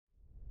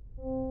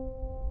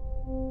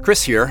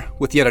Chris here,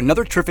 with yet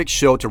another terrific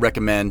show to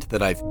recommend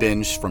that I've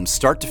binged from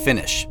start to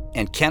finish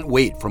and can't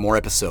wait for more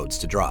episodes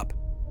to drop.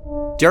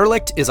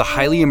 Derelict is a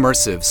highly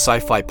immersive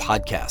sci-fi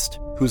podcast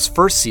whose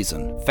first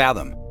season,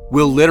 Fathom,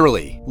 will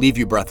literally leave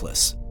you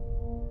breathless.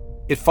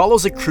 It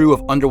follows a crew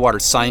of underwater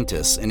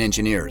scientists and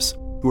engineers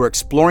who are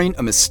exploring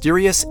a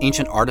mysterious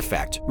ancient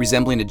artifact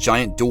resembling a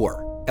giant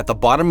door at the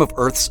bottom of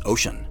Earth's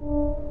ocean.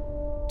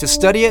 To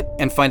study it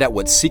and find out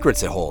what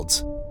secrets it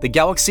holds, the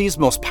galaxy's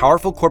most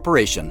powerful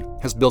corporation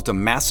has built a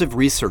massive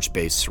research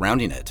base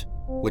surrounding it,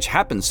 which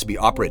happens to be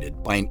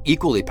operated by an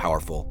equally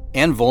powerful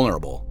and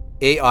vulnerable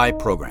AI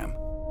program.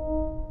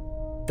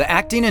 The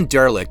acting in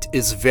Derelict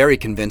is very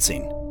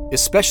convincing,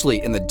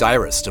 especially in the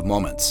direst of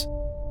moments.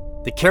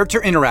 The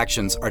character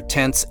interactions are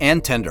tense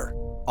and tender,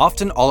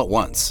 often all at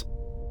once.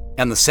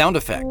 And the sound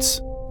effects,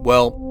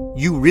 well,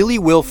 you really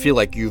will feel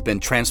like you've been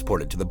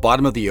transported to the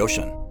bottom of the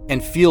ocean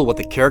and feel what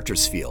the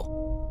characters feel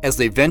as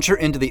they venture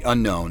into the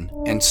unknown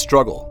and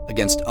struggle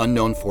against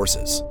unknown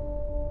forces.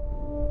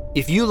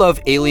 If you love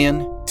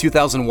Alien,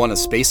 2001: A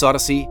Space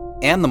Odyssey,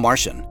 and The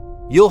Martian,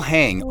 you'll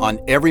hang on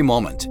every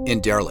moment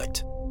in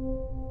Derelict.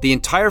 The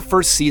entire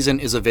first season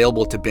is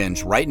available to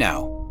binge right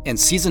now, and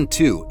season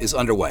 2 is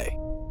underway.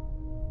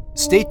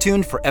 Stay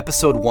tuned for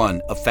episode 1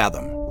 of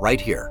Fathom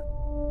right here.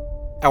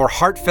 Our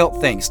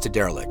heartfelt thanks to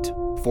Derelict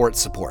for its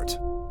support.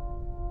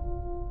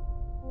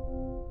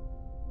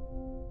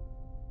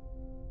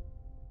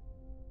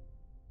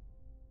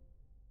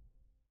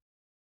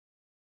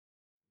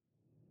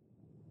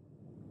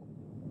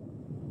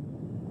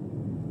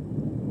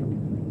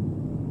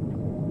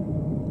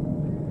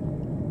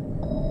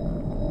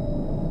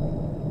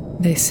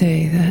 They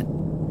say that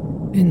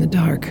in the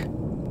dark,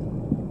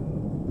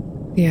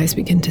 the eyes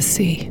begin to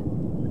see,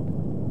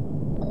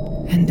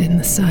 and in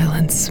the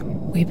silence,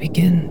 we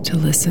begin to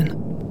listen.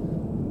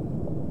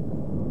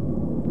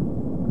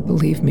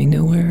 Believe me,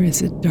 nowhere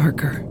is it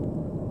darker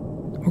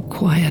or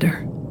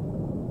quieter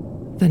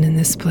than in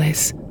this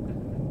place.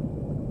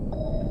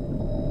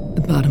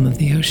 The bottom of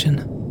the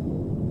ocean,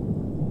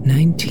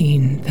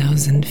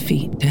 19,000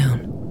 feet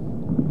down.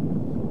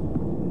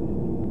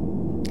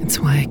 It's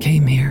why I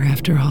came here,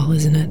 after all,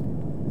 isn't it?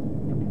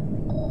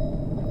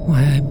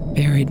 Why I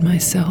buried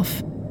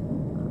myself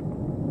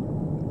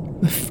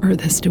the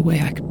furthest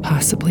away I could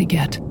possibly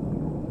get.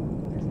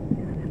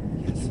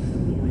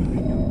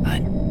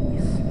 But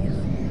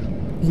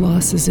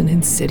loss is an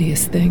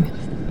insidious thing.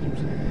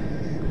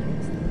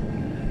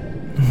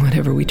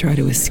 Whatever we try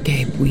to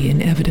escape, we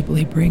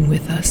inevitably bring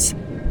with us,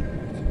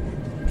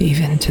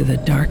 even to the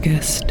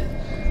darkest,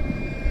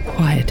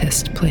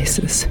 quietest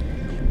places.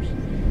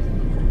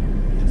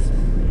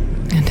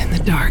 And in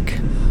the dark,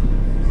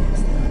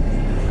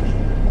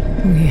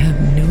 we have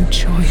no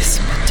choice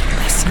but to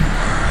listen.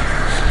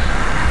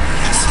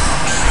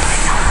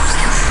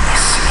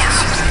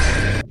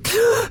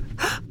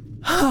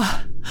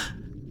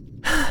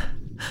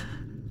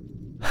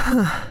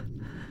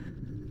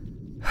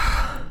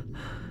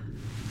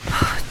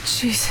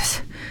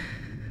 Jesus.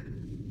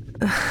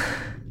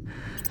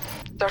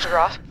 Dr.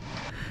 Groff?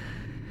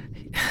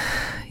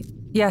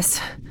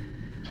 Yes.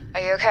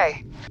 Are you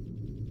okay?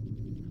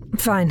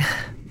 Fine.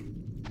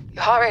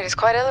 Your heart rate is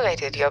quite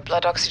elevated. Your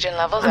blood oxygen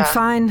levels I'm are...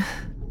 fine,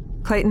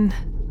 Clayton.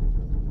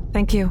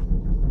 Thank you.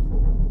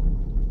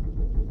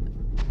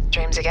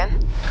 Dreams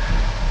again?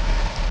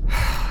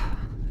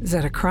 Is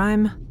that a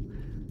crime?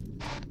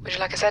 Would you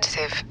like a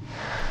sedative?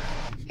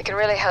 It can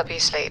really help you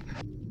sleep.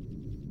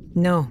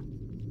 No.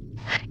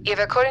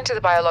 Eva, according to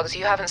the biologs,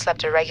 you haven't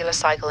slept a regular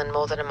cycle in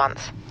more than a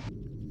month.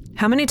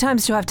 How many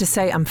times do I have to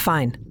say I'm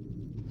fine?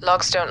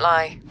 Logs don't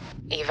lie,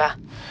 Eva.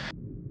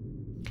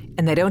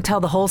 And they don't tell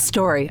the whole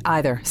story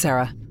either,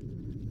 Sarah.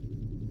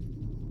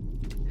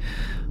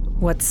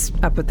 What's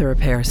up with the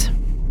repairs?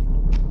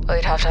 Well,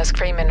 you'd have to ask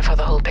Freeman for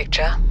the whole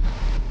picture.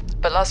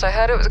 But last I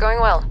heard, it was going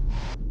well.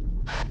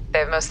 They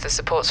have most of the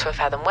supports for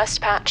Fathom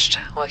West patched,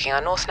 working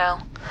on North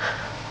now.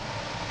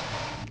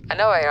 I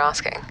know why you're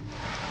asking.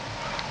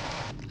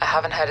 I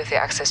haven't heard if the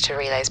access to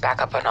relay's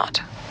back up or not.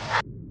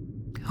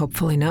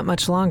 Hopefully not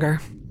much longer.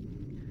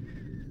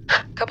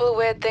 Couple of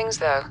weird things,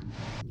 though.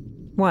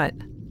 What?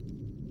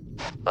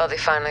 Well, they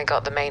finally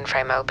got the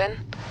mainframe open.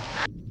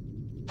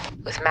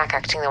 With Mac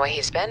acting the way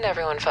he's been,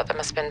 everyone thought there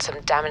must have been some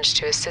damage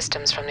to his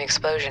systems from the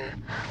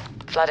explosion.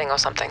 Flooding or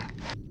something.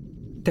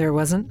 There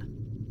wasn't?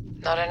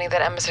 Not any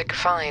that Emerson could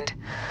find.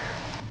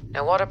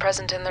 No water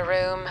present in the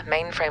room,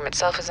 mainframe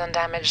itself is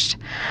undamaged.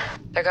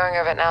 They're going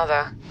over it now,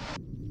 though.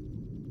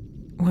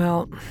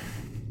 Well,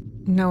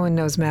 no one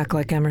knows Mac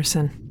like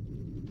Emerson.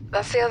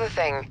 That's the other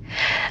thing.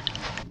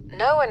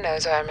 No one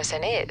knows where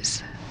Emerson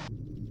is.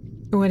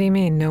 What do you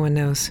mean, no one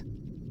knows?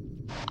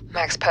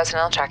 Mac's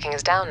personnel tracking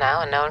is down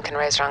now, and no one can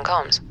raise her on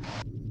comms.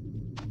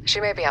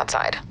 She may be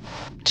outside,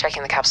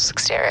 checking the capsule's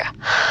exterior.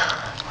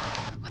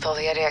 With all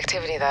the Yeti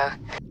activity, though.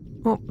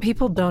 Well,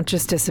 people don't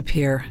just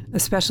disappear,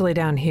 especially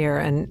down here,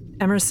 and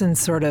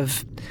Emerson's sort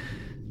of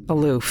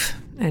aloof.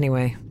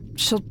 Anyway,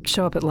 she'll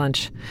show up at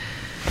lunch.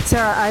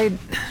 Sarah, I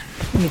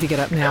need to get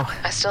up now.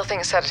 I still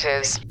think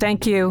sedatives.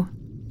 Thank you.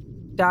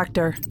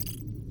 Doctor.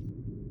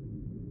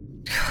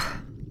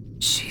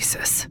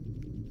 Jesus.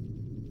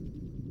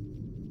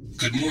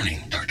 Good morning,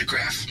 Dr.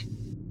 Graff.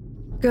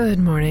 Good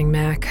morning,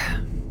 Mac.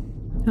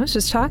 I was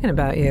just talking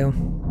about you.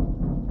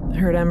 I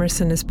heard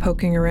Emerson is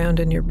poking around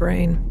in your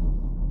brain.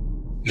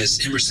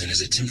 Miss Emerson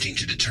is attempting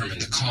to determine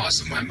the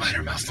cause of my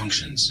minor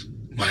malfunctions.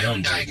 My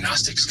own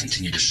diagnostics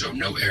continue to show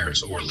no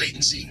errors or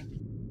latency.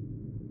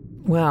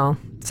 Well,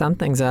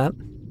 something's up.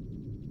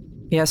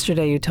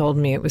 Yesterday you told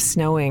me it was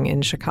snowing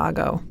in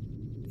Chicago.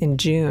 In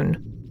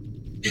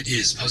June. It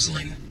is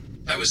puzzling.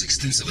 I was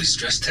extensively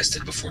stress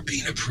tested before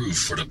being approved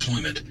for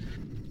deployment.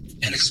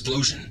 An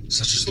explosion,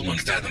 such as the one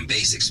Fathom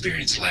Base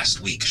experienced last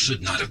week,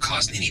 should not have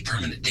caused any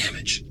permanent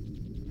damage.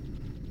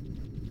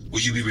 Will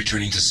you be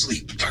returning to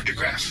sleep, Dr.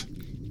 Graff?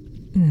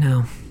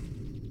 No.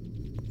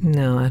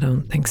 No, I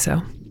don't think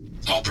so.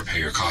 I'll prepare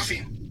your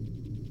coffee.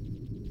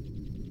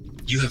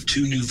 You have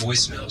 2 new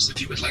voicemails if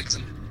you would like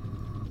them.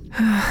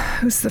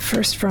 Who's the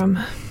first from?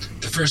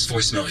 The first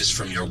voicemail is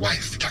from your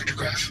wife, Dr.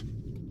 Graff.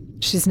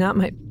 She's not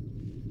my...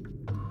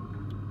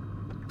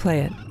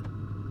 Play it.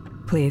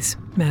 Please,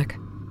 Mac.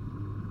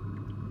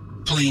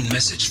 Playing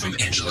message from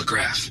Angela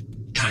Graff.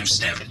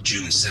 Timestamped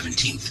June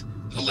 17th,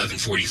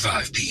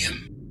 11:45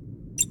 p.m.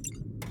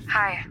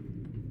 Hi.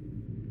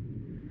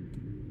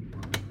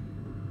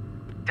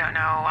 Don't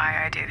know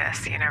why I do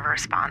this. You never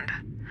respond.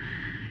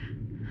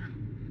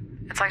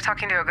 It's like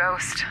talking to a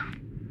ghost.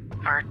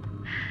 Or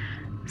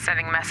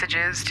sending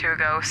messages to a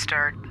ghost,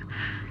 or...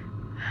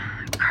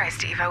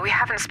 Christ, Eva, we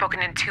haven't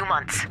spoken in 2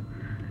 months.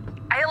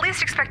 I at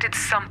least expected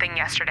something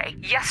yesterday.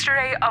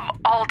 Yesterday of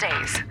all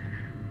days.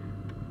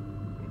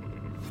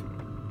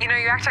 You know,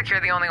 you act like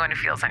you're the only one who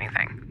feels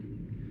anything.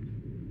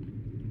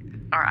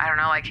 Or, I don't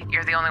know, like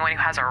you're the only one who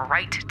has a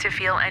right to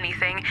feel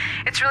anything.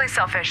 It's really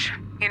selfish.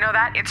 You know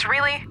that? It's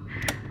really...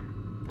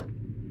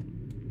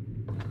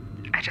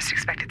 I just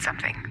expected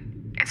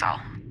something. It's all.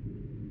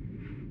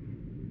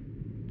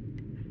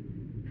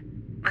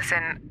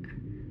 Listen,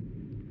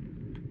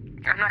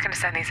 I'm not going to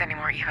send these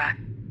anymore, Eva.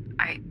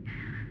 I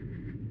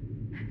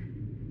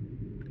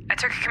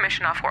took a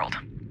commission off-world.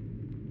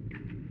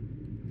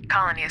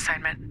 Colony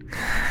assignment.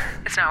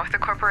 It's not with the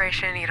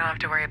corporation. You don't have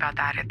to worry about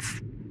that.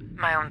 It's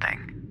my own thing.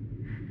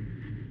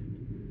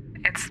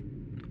 It's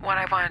what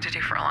I wanted to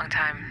do for a long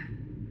time.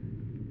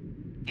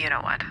 You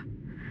know what?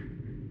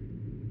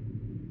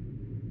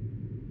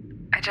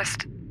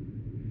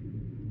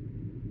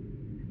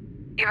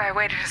 Eva, I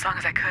waited as long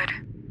as I could,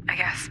 I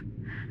guess.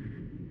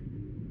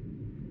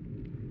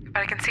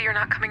 But I can see you're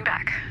not coming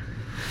back.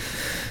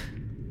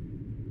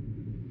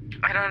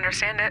 I don't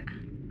understand it.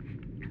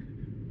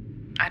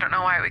 I don't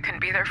know why we couldn't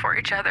be there for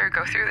each other,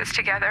 go through this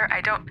together.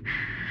 I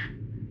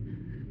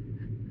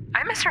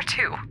miss her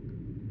too.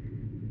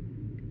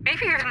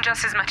 Maybe even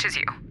just as much as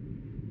you.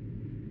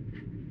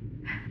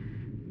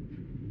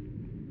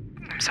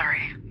 I'm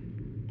sorry.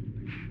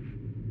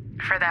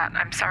 For that,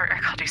 I'm sorry I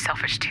called you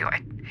selfish too.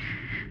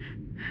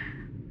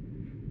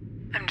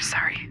 I'm just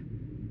sorry.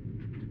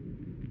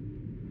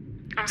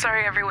 I'm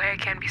sorry every way I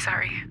can be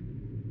sorry.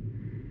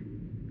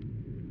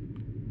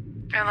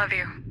 I love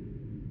you,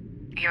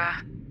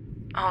 Eva.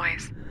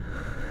 Always.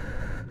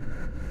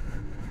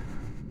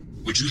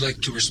 Would you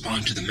like to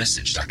respond to the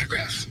message, Dr.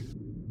 Graff?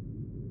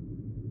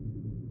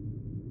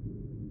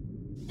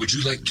 Would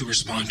you like to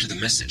respond to the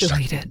message,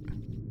 Delete it.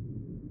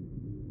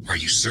 Are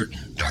you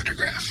certain, Dr.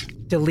 Graff?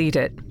 Delete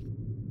it.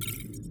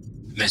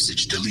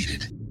 Message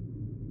deleted.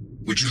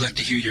 Would you like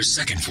to hear your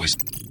second voice?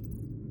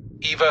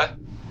 Eva,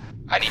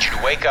 I need you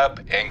to wake up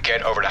and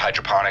get over to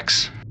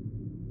hydroponics.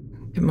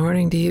 Good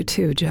morning to you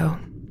too, Joe.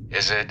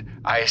 Is it?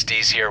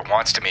 ISD's here,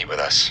 wants to meet with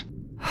us.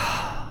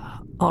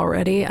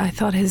 Already? I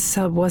thought his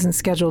sub wasn't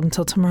scheduled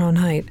until tomorrow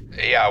night.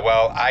 Yeah,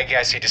 well, I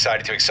guess he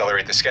decided to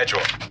accelerate the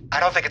schedule. I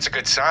don't think it's a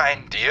good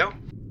sign, do you?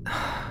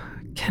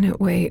 Can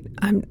it wait?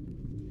 I'm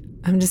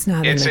just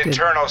not It's in a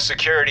internal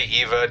security,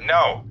 Eva.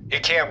 No,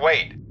 it can't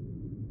wait.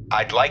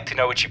 I'd like to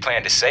know what you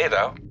plan to say,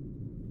 though.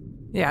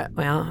 Yeah,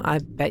 well, I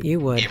bet you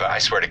would. Eva, I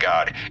swear to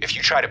God, if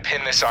you try to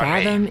pin this on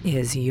Fathom me...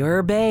 is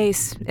your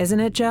base, isn't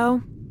it,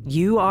 Joe?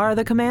 You are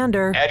the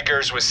commander.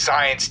 Edgar's was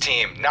science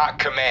team, not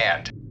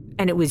command.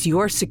 And it was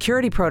your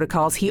security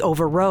protocols he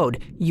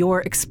overrode,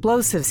 your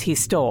explosives he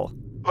stole.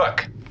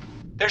 Look,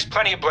 there's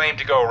plenty of blame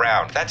to go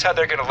around. That's how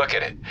they're going to look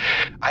at it.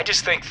 I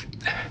just think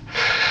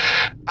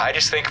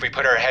if we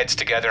put our heads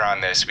together on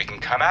this, we can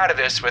come out of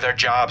this with our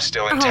jobs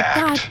still intact.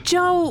 Oh, God,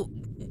 Joe,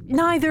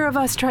 neither of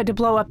us tried to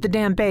blow up the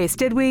damn base,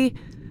 did we?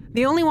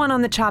 The only one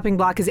on the chopping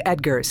block is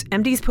Edgar's.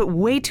 MD's put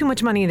way too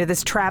much money into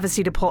this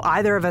travesty to pull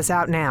either of us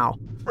out now.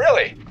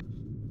 Really?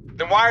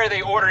 Then why are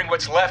they ordering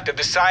what's left of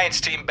the science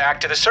team back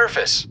to the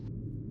surface?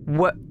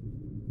 What?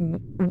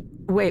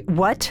 Wait,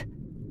 what?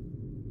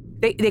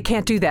 They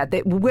can't do that.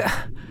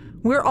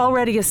 We're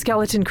already a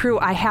skeleton crew.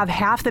 I have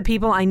half the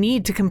people I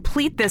need to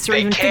complete this or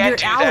even figure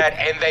it out. They can't do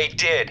that, and they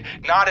did.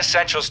 Not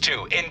Essentials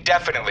 2,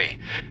 indefinitely.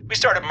 We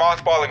started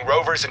mothballing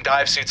rovers and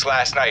dive suits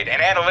last night,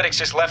 and analytics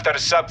just left on a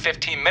sub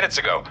 15 minutes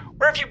ago.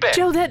 Where have you been?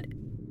 Joe,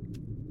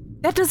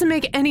 That doesn't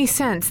make any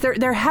sense.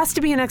 There has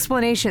to be an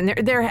explanation.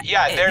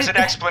 Yeah, there's an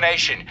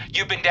explanation.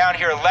 You've been down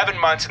here 11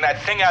 months, and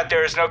that thing out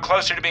there is no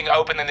closer to being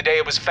open than the day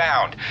it was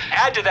found.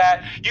 Add to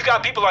that, you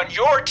got people on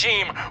your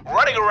team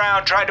running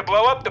around trying to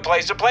blow up the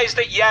place, a place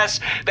that, yes,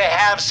 they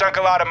have sunk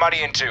a lot of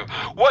money into.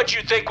 What'd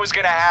you think was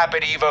gonna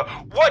happen, Eva?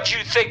 What'd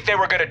you think they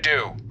were gonna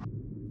do?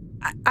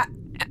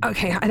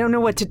 Okay, I don't know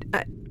what to...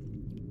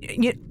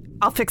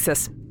 I'll fix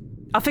this.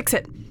 I'll fix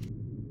it.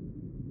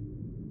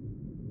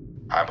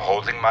 I'm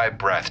holding my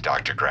breath,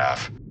 Dr.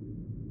 Graff.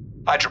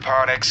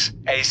 Hydroponics,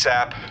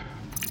 ASAP.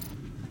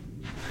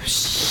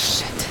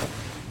 Shit.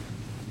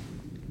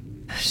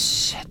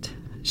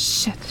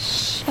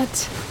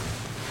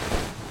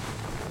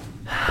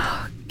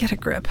 Get a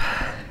grip.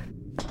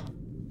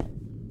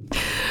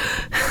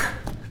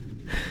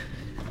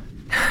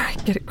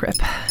 Get a grip.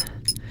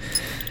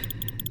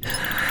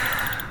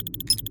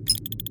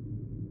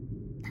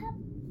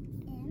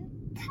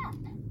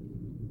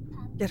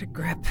 Get a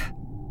grip.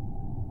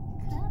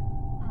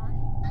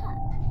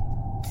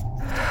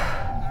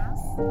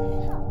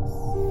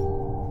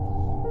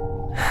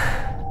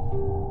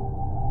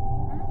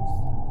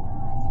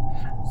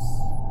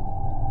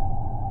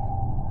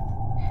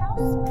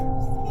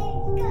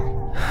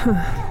 Come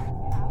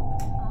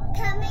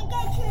and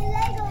get your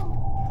Lego.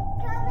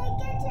 Come and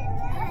get your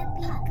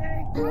Lego. Happy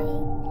birthday,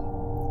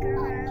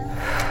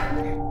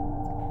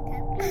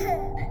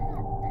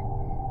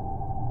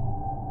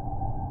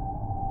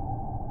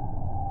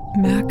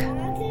 Mac?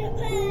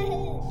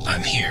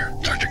 I'm here,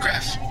 Dr.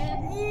 Graff.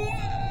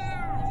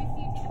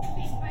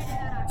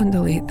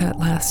 Undelete that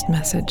last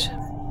message,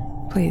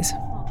 please.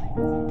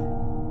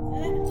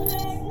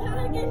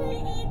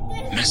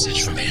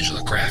 Message from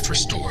Angela Graff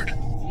restored.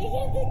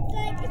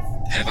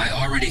 Have I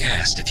already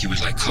asked if you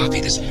would like coffee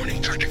this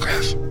morning, Dr.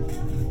 Graff?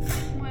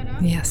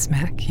 Yes,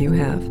 Mac, you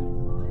have.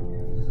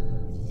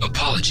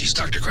 Apologies,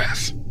 Dr.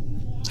 Graff.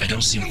 I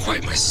don't seem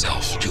quite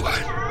myself, do I?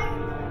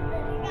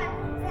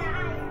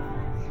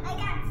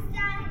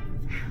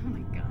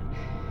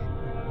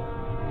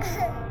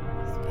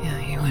 Yeah,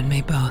 you and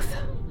me both.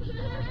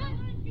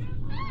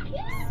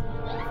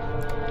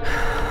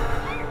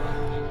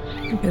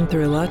 We've been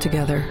through a lot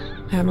together,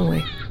 haven't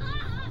we?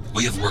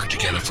 We have worked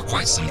together for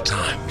quite some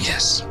time,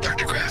 yes,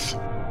 Dr. Graff.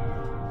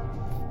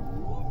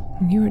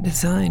 You were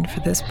designed for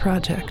this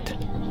project.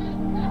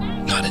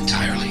 Not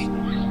entirely.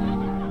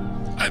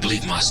 I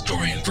believe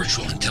Mostorian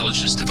virtual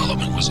intelligence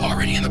development was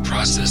already in the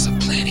process of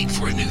planning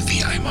for a new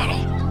VI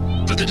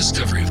model, but the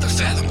discovery of the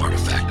Fathom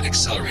artifact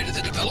accelerated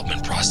the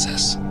development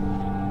process.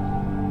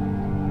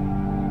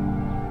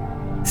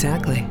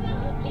 Exactly.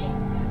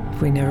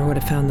 If we never would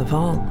have found the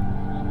vault,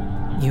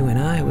 you and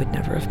I would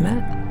never have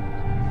met.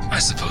 I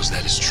suppose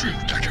that is true,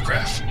 Dr.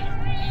 Graff.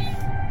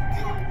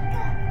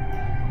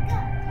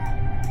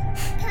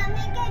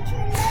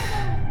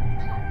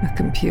 A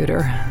computer.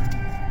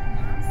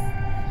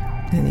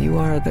 And you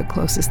are the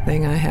closest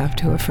thing I have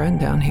to a friend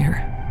down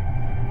here.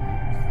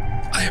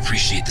 I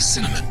appreciate the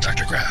sentiment,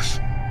 Dr. Graff.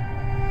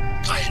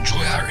 I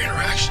enjoy our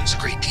interactions a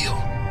great deal.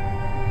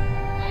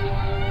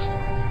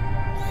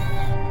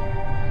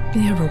 Do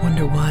you ever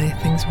wonder why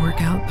things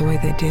work out the way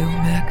they do,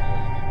 Mac?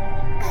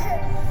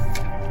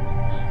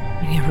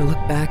 Do you ever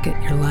look back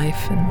at your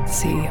life and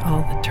see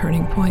all the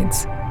turning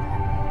points?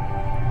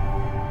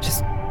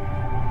 Just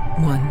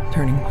one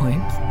turning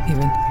point,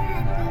 even.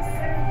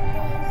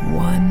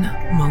 One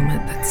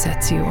moment that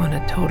sets you on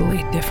a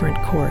totally different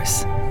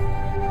course.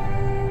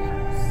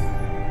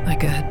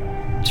 Like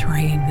a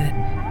train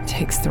that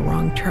takes the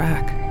wrong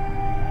track.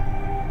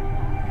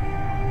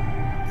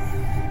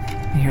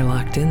 You're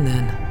locked in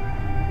then.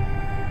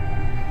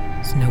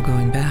 There's no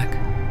going back.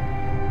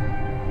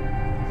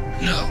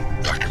 No,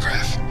 Dr.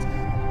 Graff.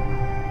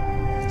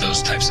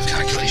 Those types of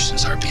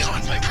calculations are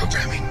beyond my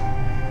programming.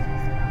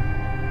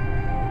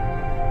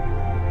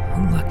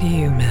 Lucky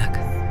you, Mac.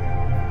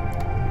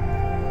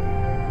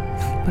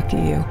 Lucky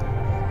you.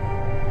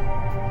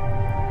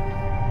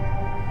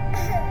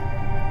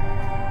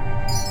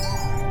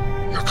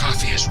 Your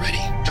coffee is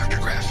ready, Dr.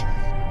 Graff.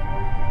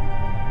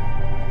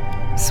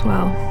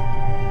 Swell.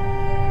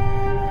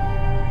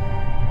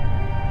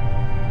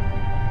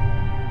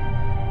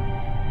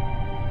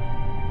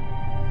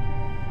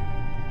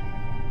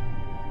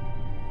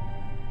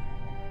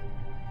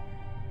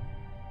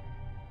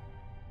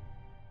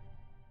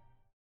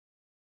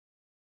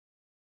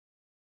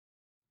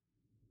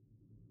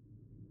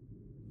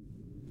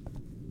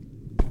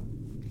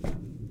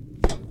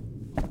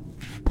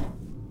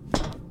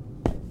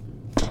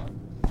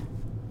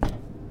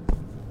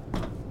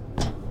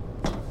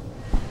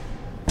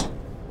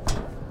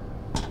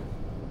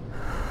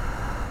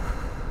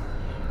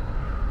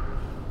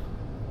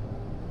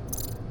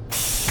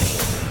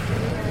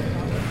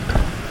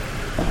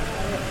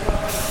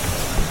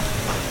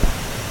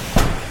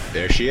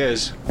 There she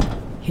is.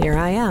 Here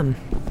I am.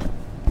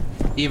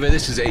 Eva,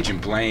 this is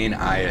Agent Blaine,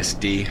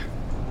 ISD.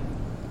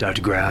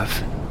 Dr.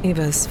 Graff,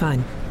 Eva's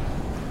fine.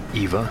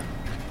 Eva.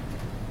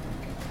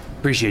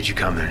 Appreciate you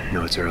coming.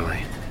 Know it's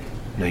early.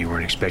 Know you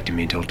weren't expecting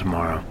me until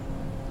tomorrow.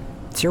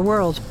 It's your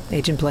world,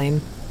 Agent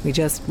Blaine. We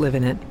just live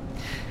in it.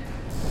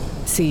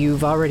 See,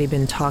 you've already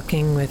been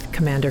talking with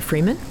Commander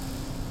Freeman?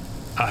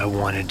 I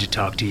wanted to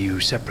talk to you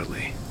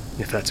separately,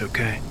 if that's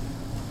okay.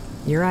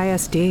 You're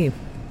ISD.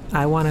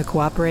 I want to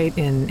cooperate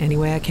in any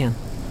way I can.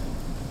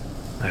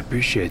 I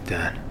appreciate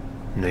that.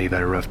 I know you've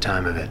had a rough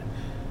time of it.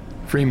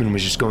 Freeman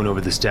was just going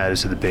over the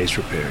status of the base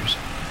repairs.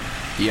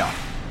 Yeah.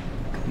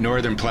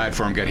 Northern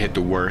platform got hit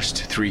the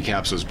worst. 3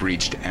 capsules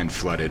breached and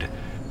flooded.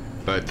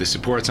 But the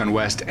supports on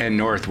west and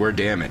north were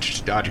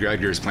damaged. Dr.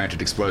 Edgar's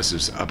planted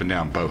explosives up and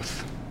down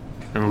both.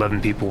 And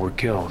 11 people were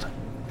killed.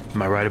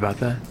 Am I right about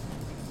that?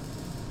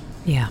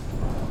 Yeah,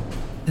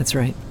 that's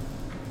right.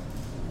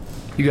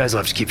 You guys will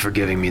have to keep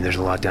forgiving me. There's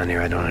a lot down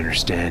here I don't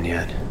understand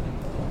yet.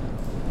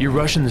 You're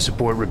rushing the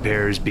support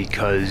repairs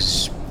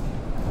because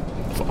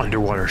of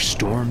underwater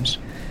storms?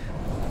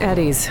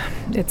 Eddies.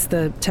 It's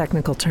the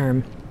technical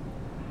term.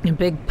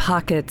 Big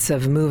pockets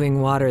of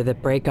moving water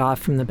that break off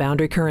from the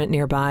boundary current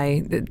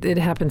nearby. It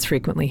happens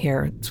frequently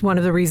here. It's one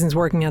of the reasons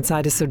working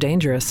outside is so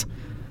dangerous.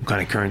 What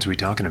kind of currents are we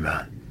talking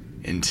about?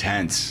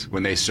 Intense.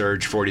 When they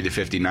surge 40 to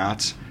 50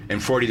 knots,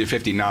 and 40 to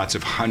 50 knots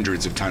of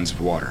hundreds of tons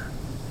of water.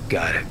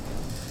 Got it.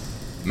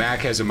 Mac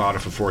has a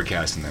model for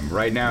forecasting them.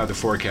 Right now, the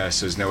forecast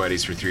says no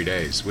eddies for 3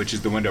 days, which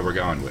is the window we're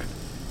going with.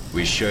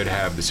 We should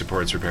have the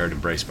supports repaired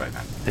and braced by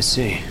then. I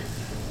see.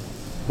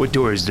 What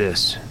door is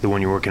this? The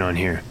one you're working on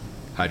here?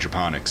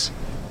 Hydroponics.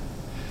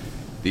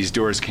 These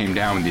doors came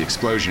down when the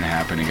explosion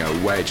happened and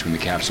got wedged when the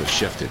capsule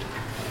shifted.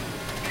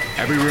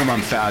 Every room on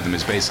Fathom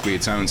is basically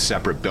its own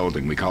separate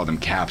building. We call them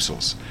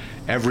capsules.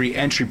 Every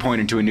entry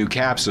point into a new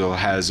capsule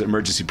has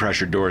emergency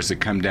pressure doors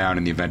that come down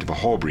in the event of a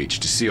hull breach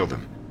to seal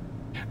them.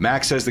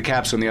 Max says the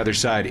capsule on the other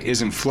side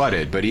isn't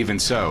flooded, but even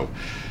so,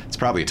 it's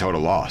probably a total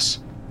loss.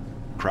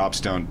 Crops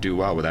don't do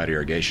well without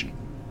irrigation.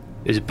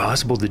 Is it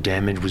possible the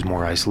damage was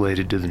more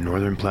isolated to the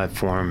northern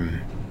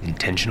platform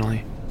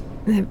intentionally?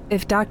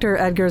 If Dr.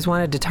 Edgars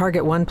wanted to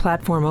target one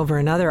platform over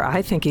another,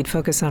 I think he'd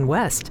focus on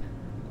west.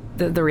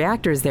 The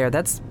reactor's there.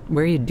 That's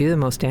where you'd do the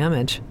most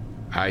damage.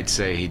 I'd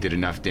say he did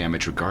enough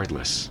damage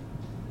regardless.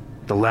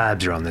 The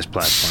labs are on this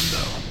platform,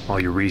 though. All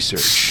your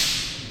research.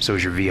 So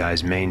is your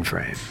VI's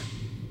mainframe.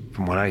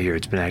 From what I hear,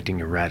 it's been acting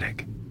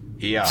erratic.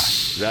 Yeah,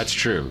 that's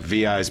true.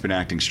 VI's been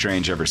acting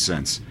strange ever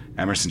since.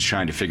 Emerson's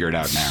trying to figure it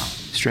out now.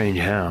 Strange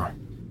how?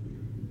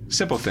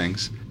 Simple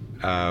things.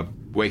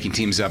 Waking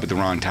teams up at the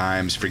wrong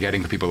times,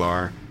 forgetting who people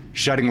are,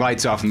 shutting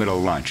lights off in the middle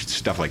of lunch,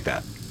 stuff like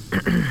that.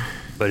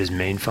 But his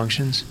main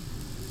functions?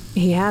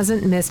 He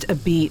hasn't missed a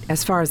beat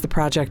as far as the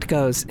project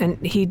goes, and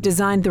he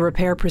designed the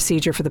repair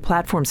procedure for the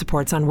platform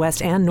supports on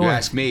west and north. You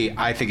ask me,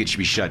 I think it should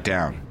be shut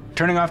down.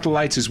 Turning off the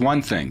lights is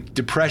one thing.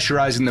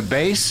 Depressurizing the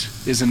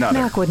base is another.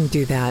 Mac wouldn't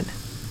do that.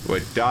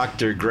 What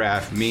Dr.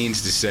 Graff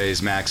means to say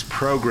is Mac's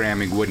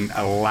programming wouldn't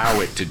allow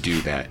it to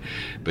do that.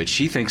 But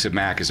she thinks of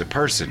Mac as a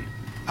person.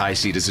 I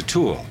see it as a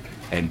tool.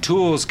 And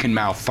tools can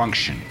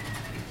malfunction.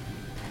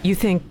 You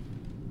think,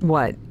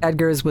 what,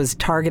 Edgars was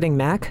targeting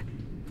Mac?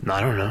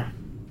 I don't know.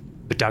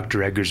 But Dr.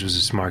 Edgars was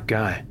a smart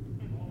guy.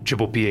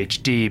 Triple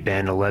PhD,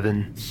 Band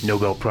 11,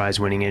 Nobel Prize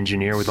winning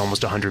engineer with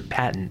almost 100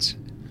 patents.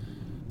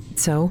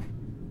 So?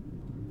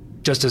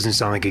 Just doesn't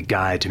sound like a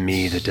guy to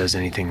me that does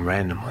anything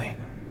randomly.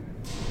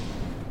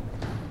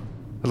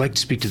 I'd like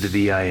to speak to the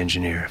VI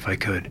engineer, if I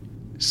could.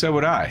 So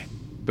would I.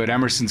 But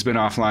Emerson's been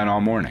offline all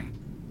morning.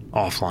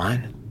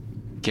 Offline?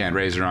 Can't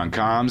raise her on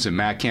comms, and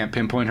Mac can't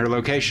pinpoint her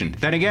location.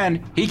 Then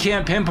again, he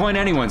can't pinpoint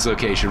anyone's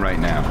location right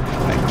now.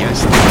 I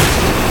guess...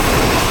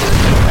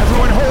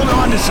 Everyone hold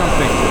on to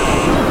something!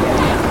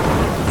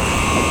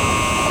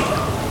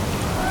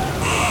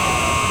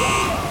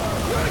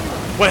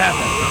 What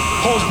happened?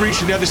 Holes breached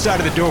to the other side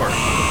of the door.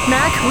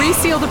 Mac,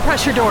 reseal the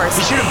pressure doors.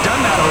 He should have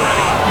done that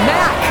already.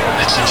 Mac!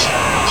 Attention,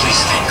 please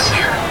stand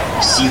clear.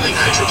 Sealing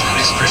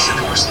hydroponics pressure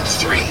doors in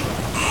 3,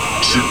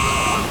 2,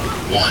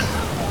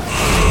 1.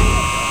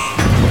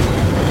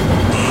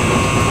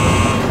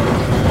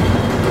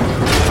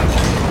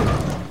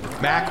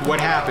 Mac, what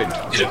happened?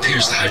 It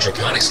appears the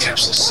hydroponics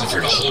capsule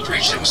suffered a hull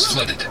breach and was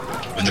flooded.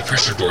 When the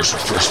pressure doors were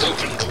first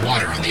opened, the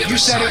water on the other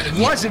side... You said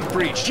it wasn't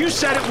breached. You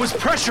said it was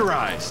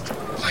pressurized.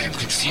 I am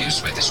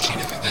confused by this chain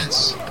of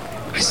events.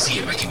 I see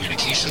in my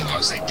communication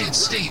logs I did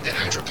state that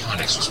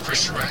hydroponics was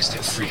pressurized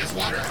and free of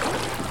water.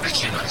 I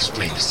cannot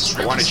explain this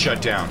discrepancy. I want it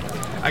shut down.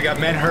 I got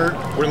men hurt.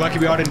 We're lucky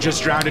we didn't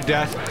just drown to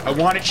death. I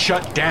want it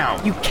shut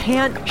down. You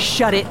can't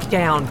shut it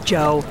down,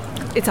 Joe.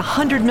 It's a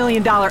 $100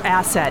 million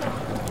asset.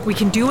 We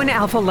can do an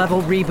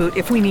alpha-level reboot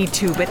if we need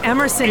to, but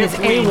Emerson is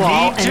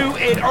AWOL. If we need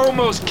to, it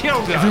almost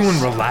killed us.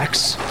 Everyone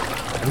relax.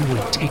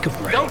 Everyone take a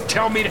breath. Don't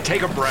tell me to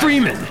take a breath.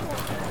 Freeman!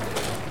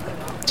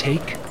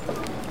 Take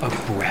a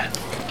breath.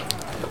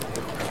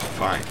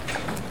 Fine.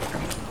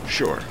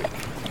 Sure.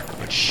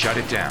 But shut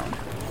it down.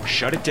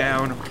 Shut it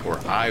down, or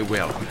I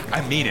will.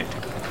 I mean it.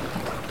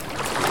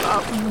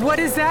 What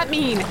does that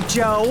mean,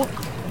 Joe?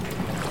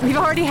 We've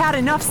already had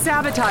enough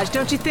sabotage,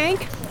 don't you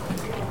think?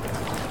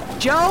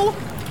 Joe?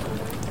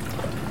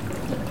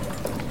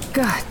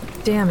 God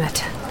damn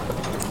it.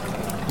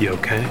 You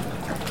okay?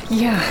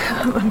 Yeah,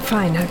 I'm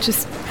fine. I'm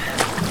just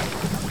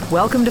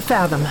Welcome to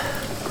Fathom.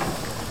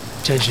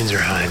 Tensions are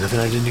high,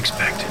 nothing I didn't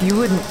expect. You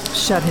wouldn't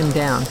shut him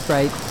down,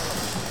 right?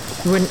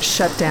 You wouldn't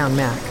shut down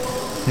Mac.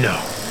 No,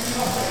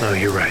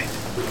 you're right.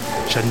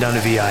 Shutting down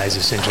a VI is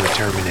essentially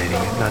terminating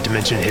it, not to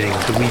mention hitting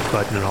the delete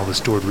button on all the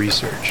stored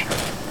research.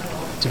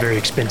 It's a very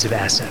expensive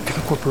asset for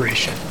the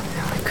corporation.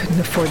 I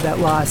couldn't afford that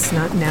loss.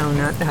 Not now,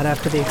 not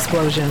after the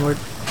explosion. We're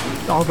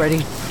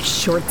already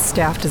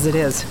short-staffed as it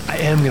is. I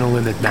am going to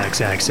limit Mac's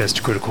access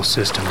to critical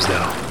systems,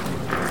 though.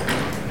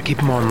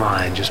 Keep him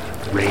online, just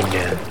reined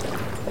in.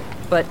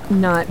 But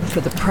not for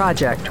the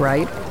project,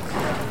 right?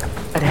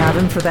 I'd have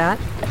him for that?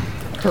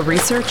 For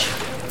research?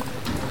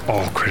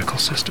 All critical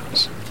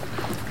systems.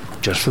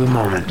 Just for the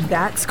moment.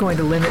 That's going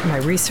to limit my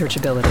research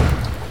ability.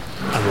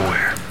 I'm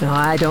aware. No,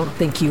 I don't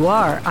think you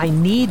are. I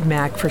need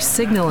Mac for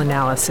signal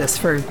analysis,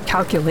 for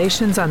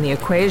calculations on the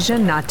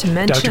equation, not to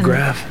mention... Dr.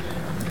 Graff,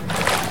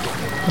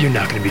 you're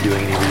not going to be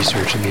doing any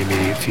research in the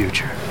immediate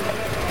future.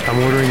 I'm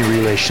ordering the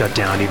relay shut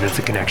down even if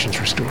the connection's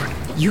restored.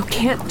 You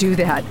can't do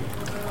that.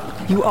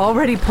 You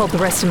already pulled the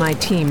rest of my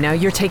team. Now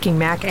you're taking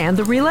Mac and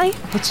the relay?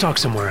 Let's talk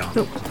somewhere else.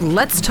 No,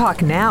 let's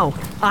talk now.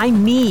 I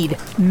need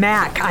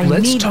Mac.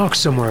 Let's talk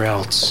somewhere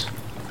else,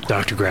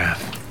 Dr.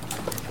 Graff.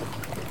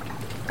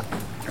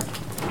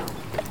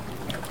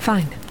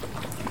 Fine.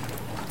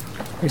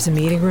 There's a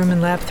meeting room in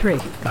Lab 3.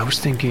 I was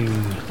thinking...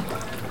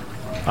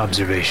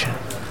 observation.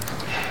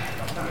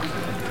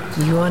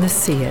 You want to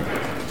see it?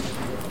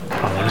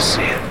 I want to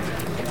see it.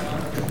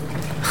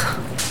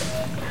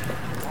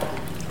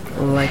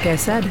 Like I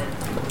said,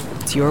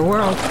 it's your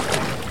world.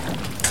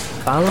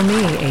 Follow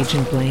me,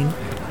 Agent Blaine.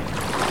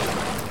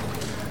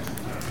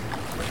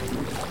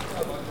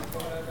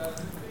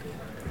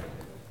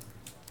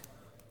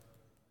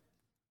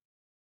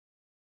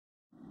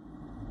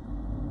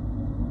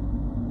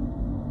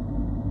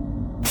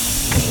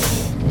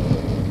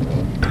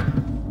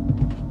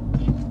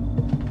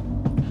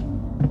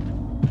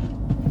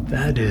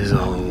 That is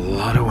a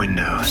lot of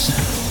windows.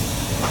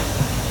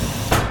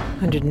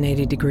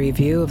 180-degree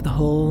view of the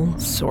whole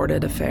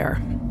sordid affair.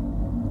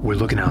 We're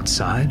looking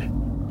outside?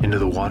 Into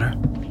the water?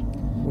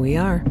 We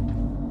are.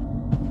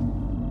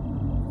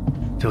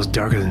 Feels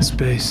darker than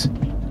space.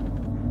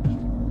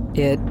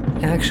 It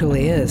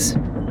actually is.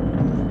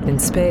 In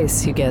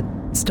space, you get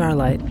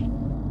starlight.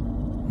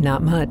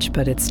 Not much,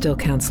 but it still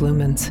counts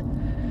lumens.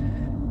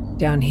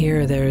 Down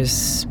here,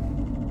 there's...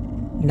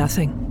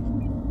 nothing.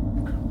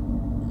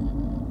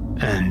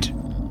 And...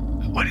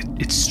 what,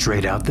 it's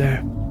straight out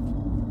there?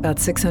 About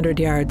 600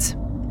 yards.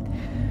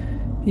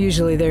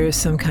 Usually there's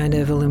some kind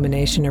of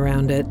illumination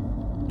around it.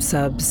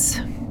 Subs,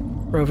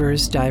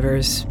 rovers,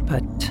 divers,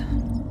 but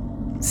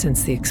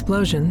since the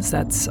explosions,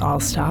 that's all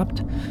stopped.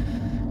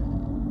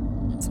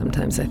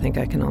 Sometimes I think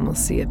I can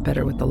almost see it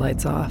better with the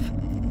lights off.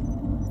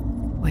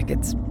 Like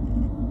it's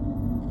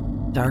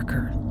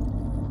darker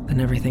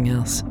than everything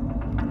else.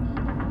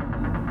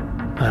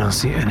 I don't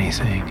see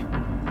anything.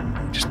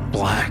 Just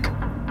black.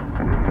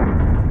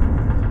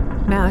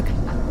 Mac?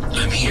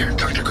 I'm here,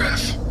 Dr.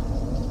 Graff.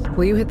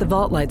 Will you hit the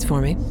vault lights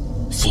for me?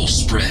 Full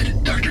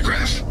spread, Dr.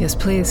 Graff. Yes,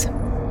 please.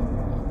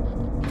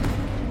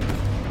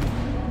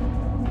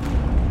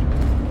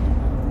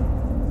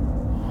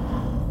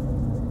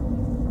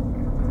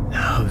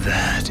 Now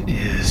that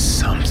is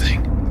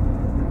something.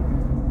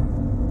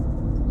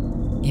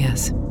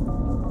 Yes.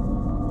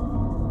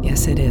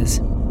 Yes, it is.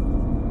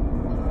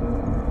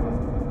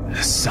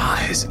 The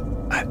size.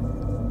 I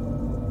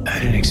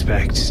didn't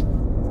expect. It's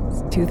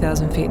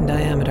 2,000 feet in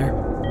diameter.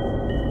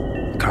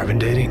 Carbon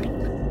dating?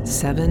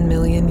 7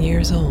 million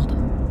years old.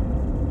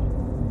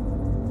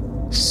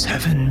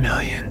 7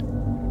 million.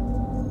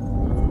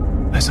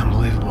 That's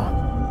unbelievable.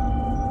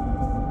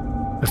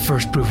 The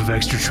first proof of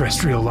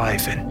extraterrestrial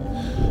life, and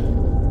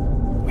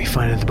we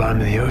find it at the bottom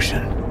of the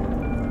ocean.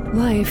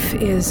 Life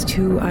is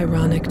too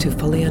ironic to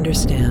fully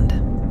understand.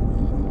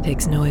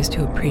 Takes noise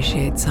to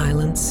appreciate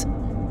silence,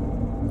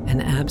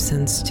 and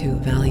absence to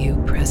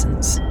value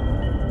presence.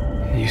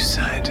 You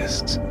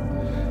scientists.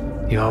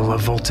 You all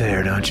love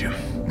Voltaire, don't you?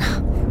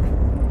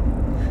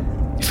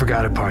 You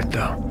forgot a part,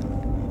 though.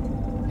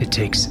 It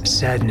takes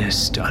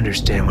sadness to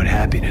understand what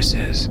happiness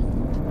is.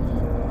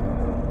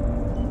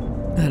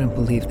 I don't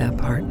believe that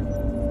part.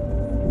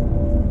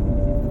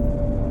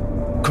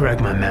 Correct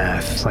my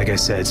math. Like I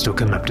said, still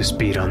coming up to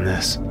speed on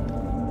this.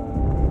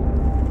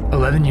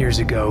 11 years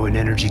ago, an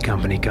energy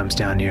company comes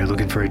down here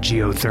looking for a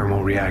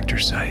geothermal reactor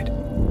site.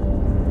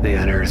 They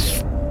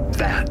unearth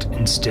that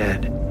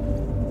instead.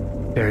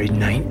 Buried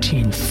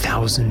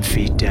 19,000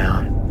 feet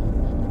down.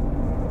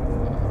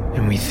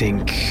 And we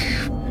think...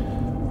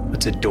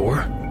 it's a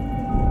door?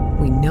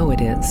 We know it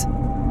is.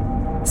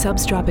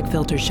 Substropic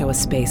filters show a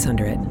space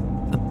under it.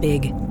 A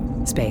big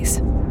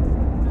space.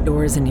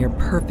 Doors a near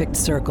perfect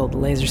circle, the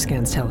laser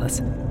scans tell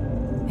us.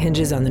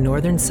 Hinges on the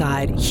northern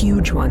side,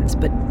 huge ones,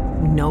 but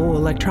no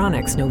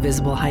electronics, no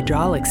visible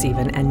hydraulics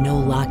even, and no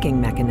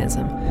locking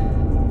mechanism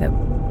that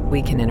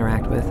we can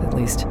interact with, at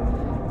least.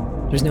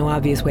 There's no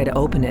obvious way to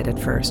open it at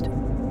first.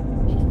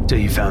 Till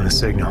you found the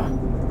signal.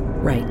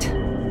 Right.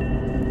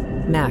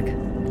 Mac,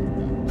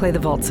 play the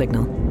vault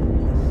signal.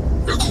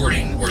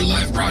 Recording or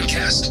live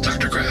broadcast,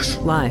 Dr. Graff?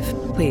 Live,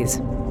 please.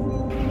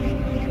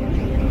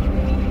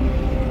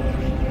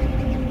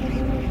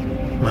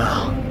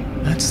 Well,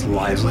 that's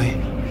lively.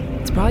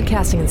 It's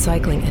broadcasting and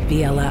cycling at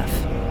VLF.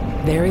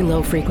 Very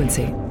low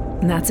frequency.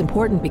 And that's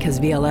important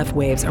because VLF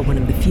waves are one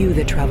of the few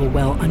that travel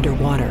well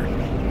underwater.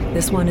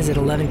 This one is at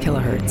 11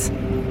 kilohertz.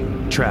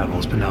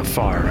 Travels, but not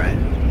far, right?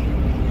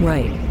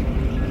 Right.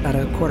 About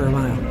a quarter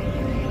mile.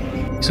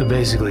 So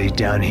basically,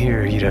 down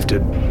here, you'd have to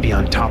be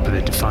on top of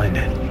it to find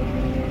it.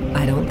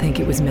 I don't think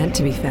it was meant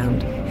to be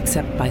found,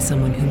 except by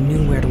someone who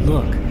knew where to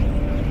look.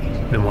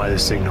 Then why the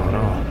signal at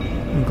all?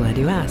 I'm glad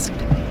you asked.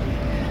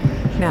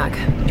 Mac,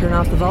 turn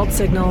off the vault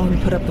signal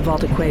and put up the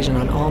vault equation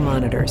on all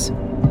monitors.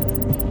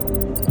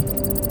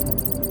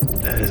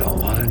 That is a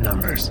lot of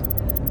numbers.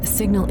 The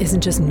signal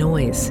isn't just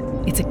noise,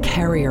 it's a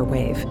carrier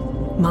wave.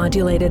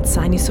 Modulated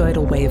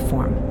sinusoidal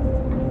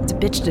waveform. It's a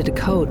bitch to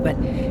decode, but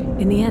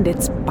in the end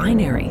it's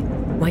binary,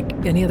 like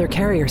any other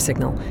carrier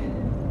signal.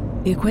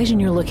 The equation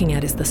you're looking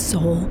at is the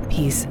sole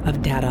piece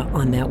of data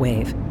on that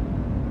wave.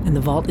 And the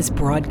vault is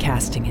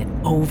broadcasting it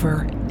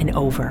over and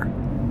over.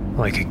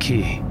 Like a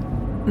key.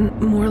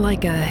 More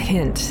like a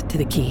hint to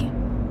the key.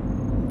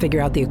 Figure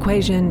out the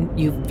equation,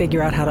 you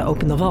figure out how to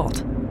open the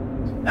vault.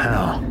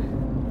 How?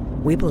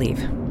 We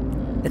believe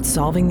that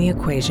solving the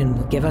equation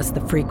will give us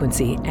the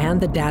frequency and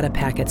the data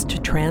packets to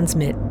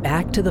transmit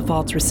back to the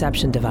vault's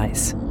reception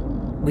device.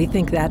 We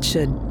think that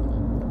should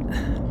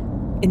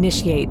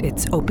initiate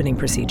its opening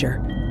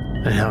procedure.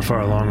 And how far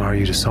along are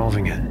you to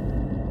solving it?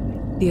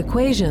 The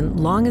equation,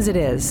 long as it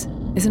is,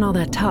 isn't all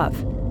that tough.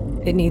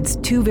 It needs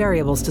 2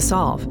 variables to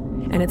solve,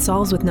 and it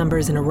solves with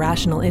numbers in a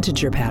rational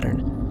integer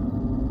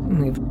pattern.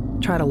 We've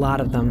tried a lot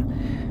of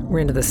them. We're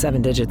into the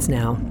 7 digits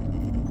now.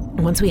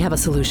 Once we have a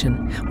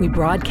solution, we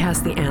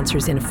broadcast the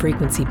answers in a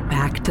frequency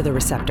back to the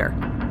receptor.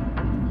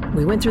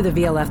 We went through the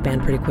VLF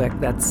band pretty quick.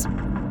 That's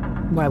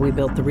why we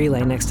built the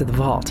relay next to the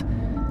vault.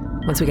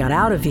 Once we got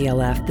out of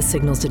VLF, the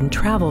signals didn't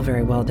travel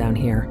very well down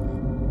here.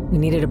 We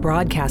needed a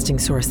broadcasting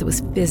source that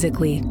was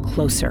physically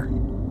closer.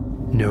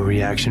 No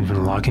reaction from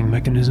the locking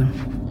mechanism?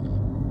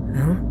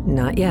 Well,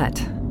 not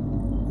yet.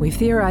 We've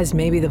theorized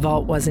maybe the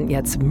vault wasn't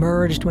yet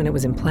submerged when it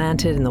was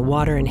implanted and the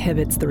water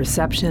inhibits the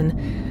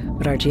reception,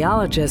 but our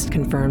geologist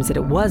confirms that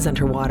it was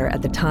underwater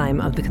at the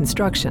time of the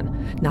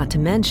construction. Not to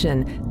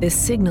mention, this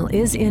signal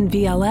is in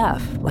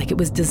VLF, like it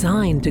was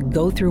designed to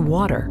go through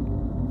water.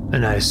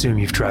 And I assume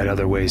you've tried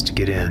other ways to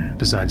get in,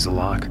 besides the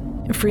lock?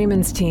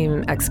 Freeman's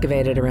team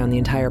excavated around the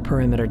entire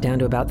perimeter down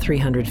to about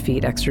 300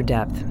 feet extra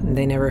depth.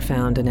 They never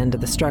found an end to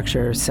the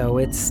structure, so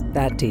it's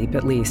that deep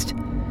at least.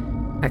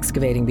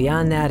 Excavating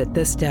beyond that at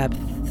this depth,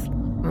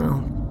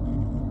 well,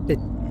 it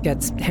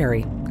gets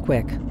hairy,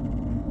 quick.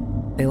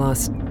 They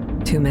lost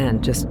 2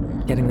 men just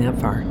getting that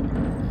far.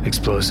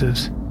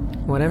 Explosives?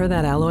 Whatever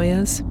that alloy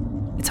is,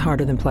 it's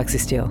harder than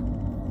plexisteel.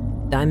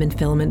 Diamond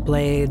filament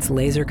blades,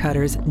 laser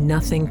cutters,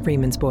 nothing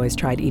Freeman's boys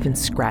tried even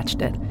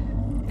scratched it.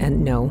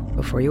 And no,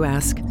 before you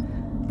ask,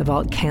 the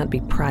vault can't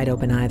be pried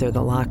open either.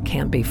 The lock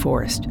can't be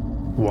forced.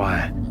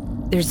 Why?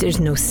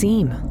 There's no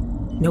seam,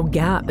 no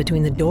gap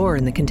between the door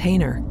and the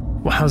container.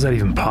 Well, how's that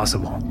even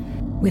possible?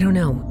 We don't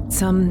know.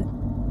 Some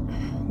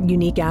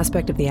unique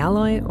aspect of the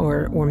alloy,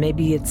 or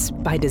maybe it's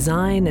by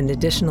design, an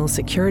additional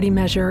security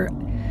measure.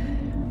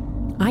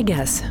 I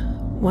guess,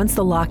 once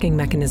the locking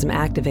mechanism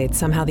activates,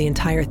 somehow the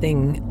entire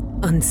thing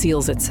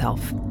unseals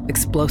itself,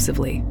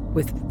 explosively,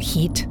 with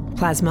heat,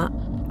 plasma.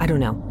 I don't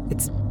know.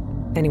 It's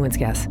anyone's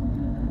guess.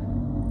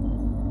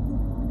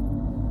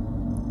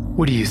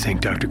 What do you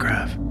think, Dr.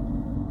 Graff?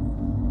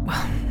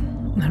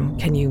 Well,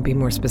 can you be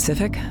more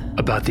specific?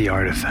 About the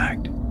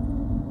artifact.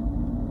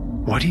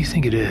 What do you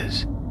think it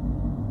is?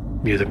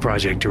 You're the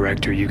project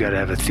director, you gotta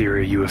have a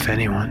theory, you if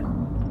anyone.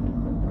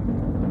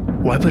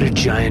 Why put a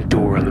giant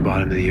door on the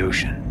bottom of the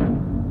ocean?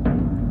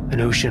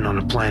 An ocean on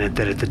a planet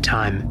that at the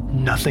time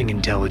nothing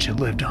intelligent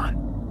lived on.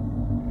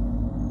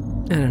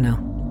 I don't know.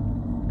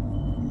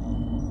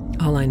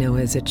 All I know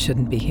is it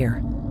shouldn't be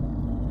here.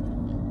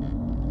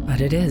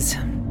 But it is.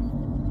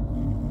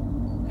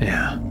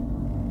 Yeah.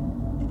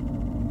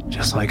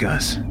 Just like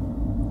us. All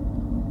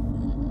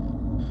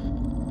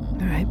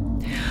right.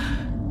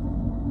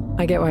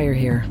 I get why you're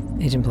here,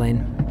 Agent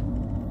Blaine.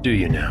 Do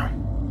you now?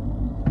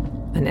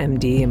 An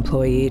MD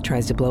employee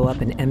tries to blow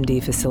up an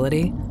MD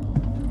facility.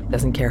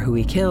 Doesn't care who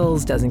he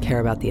kills, doesn't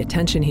care about the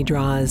attention he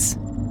draws.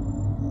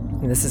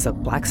 And this is a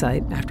black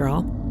site, after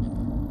all.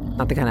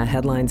 Not the kind of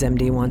headlines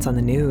MD wants on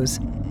the news.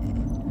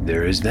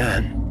 There is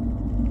that.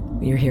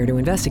 You're here to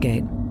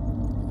investigate.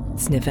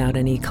 Sniff out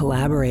any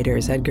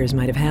collaborators Edgar's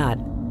might have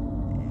had.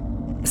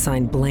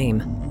 Assign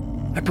blame.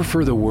 I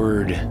prefer the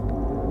word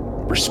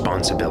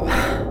responsibility.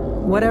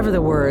 Whatever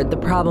the word, the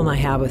problem I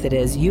have with it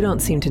is you don't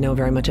seem to know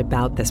very much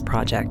about this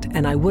project,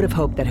 and I would have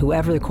hoped that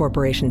whoever the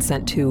corporation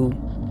sent to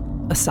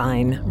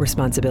assign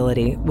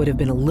responsibility would have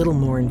been a little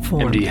more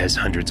informed. MD has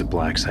hundreds of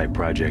black site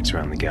projects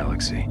around the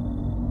galaxy.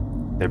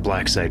 They're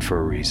black site for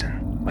a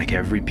reason. Like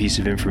every piece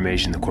of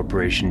information the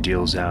corporation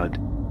deals out,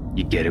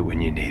 you get it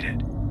when you need it.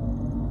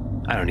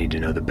 I don't need to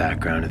know the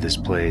background of this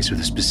place or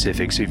the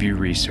specifics of your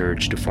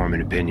research to form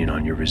an opinion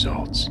on your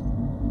results.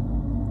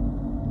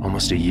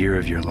 Almost a year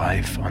of your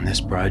life on this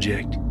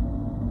project,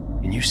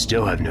 and you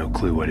still have no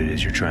clue what it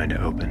is you're trying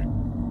to open.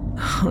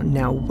 Oh,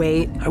 now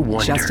wait I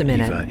wonder, just a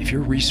minute. Eva, if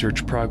your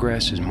research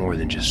progress is more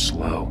than just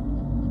slow.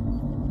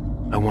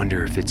 I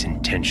wonder if it's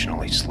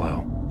intentionally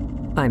slow.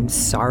 I'm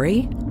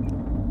sorry?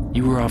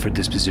 You were offered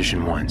this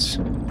position once,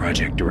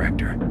 project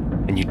director,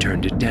 and you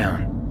turned it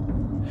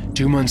down.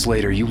 2 months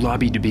later, you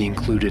lobbied to be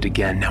included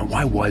again. Now,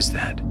 why was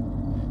that?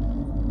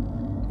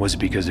 Was it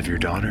because of your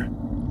daughter?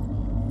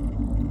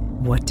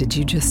 What did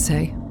you just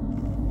say?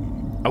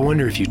 I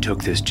wonder if you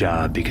took this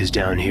job because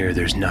down here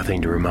there's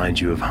nothing to remind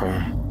you of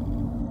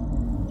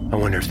home. I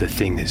wonder if the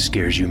thing that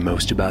scares you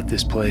most about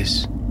this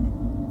place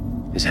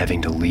is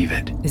having to leave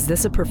it. Is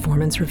this a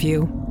performance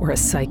review or a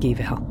psych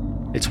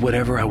eval? It's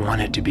whatever I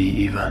want it to be,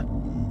 Eva.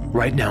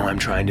 Right now I'm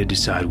trying to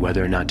decide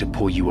whether or not to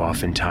pull you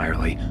off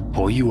entirely.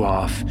 Pull you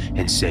off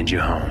and send you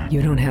home.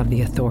 You don't have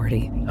the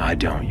authority. I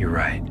don't, you're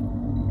right.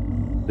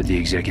 But the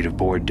executive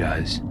board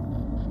does.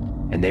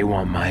 And they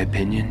want my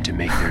opinion to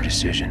make their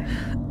decision.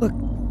 Look,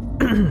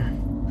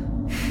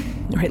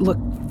 all right, look,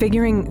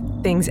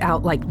 figuring things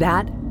out like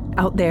that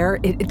out there,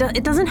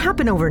 it doesn't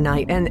happen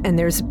overnight, and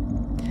there's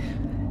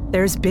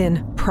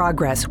been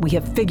progress. We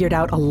have figured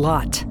out a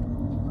lot.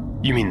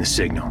 You mean the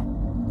signal,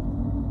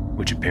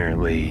 which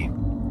apparently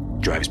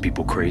drives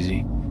people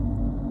crazy?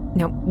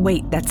 Now,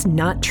 wait, that's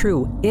not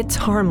true. It's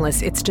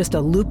harmless. It's just a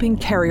looping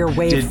carrier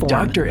waveform. Did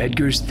Dr.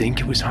 Edgars think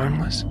it was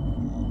harmless?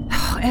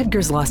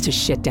 Edgar's lost his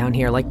shit down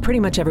here, like pretty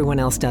much everyone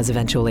else does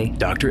eventually.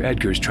 Dr.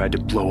 Edgars tried to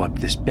blow up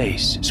this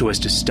base so as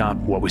to stop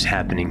what was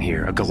happening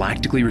here. A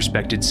galactically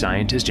respected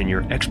scientist, and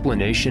your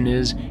explanation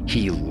is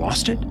he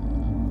lost it?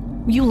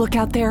 You look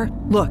out there,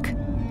 look.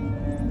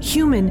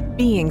 Human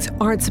beings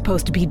aren't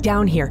supposed to be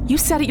down here. You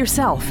said it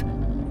yourself.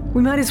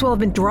 We might as well have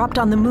been dropped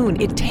on the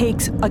moon. It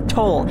takes a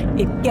toll.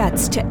 It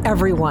gets to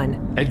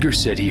everyone. Edgar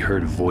said he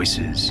heard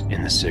voices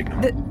in the signal.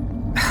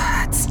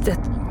 It's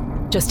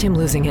just him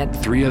losing it.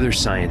 3 other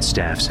science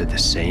staff said the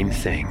same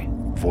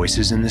thing.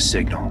 Voices in the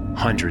signal,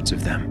 hundreds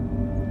of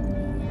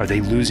them. Are they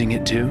losing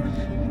it too?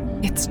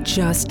 It's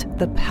just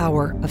the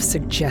power of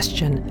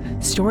suggestion.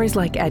 Stories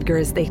like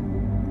Edgar's, they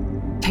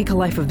take a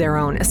life of their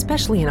own,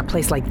 especially in a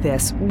place like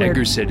this, where...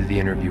 Edgar said to the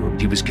interviewer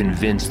he was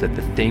convinced that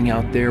the thing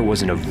out there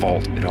wasn't a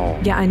vault at all.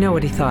 Yeah, I know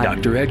what he thought.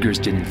 Dr.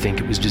 Edgars didn't think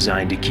it was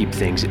designed to keep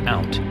things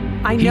out.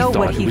 I know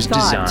what he thought. He thought it was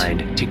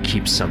designed to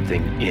keep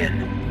something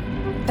in.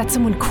 That's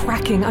someone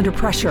cracking under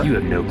pressure. You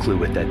have no clue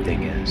what that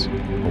thing is,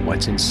 or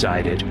what's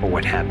inside it, or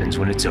what happens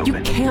when it's open.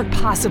 You can't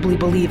possibly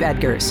believe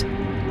Edgar's.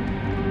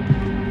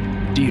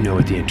 Do you know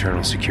what the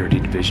Internal Security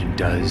Division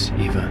does,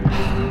 Eva?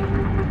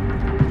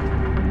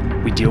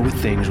 We deal with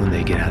things when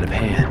they get out of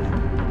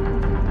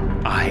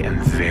hand. I am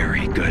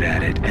very good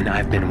at it, and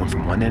I've been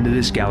from one end of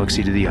this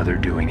galaxy to the other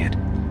doing it.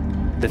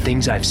 The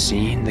things I've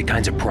seen, the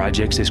kinds of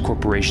projects this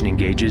corporation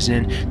engages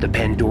in, the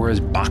Pandora's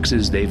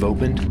boxes they've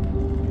opened,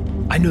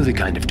 I know the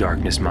kind of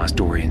darkness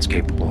Mosdorian's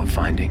capable of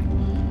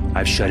finding.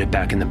 I've shut it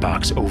back in the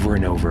box over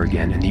and over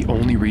again, and the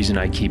only reason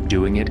I keep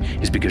doing it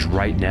is because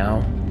right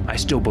now, I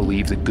still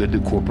believe the good the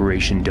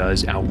corporation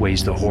does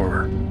outweighs the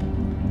horror.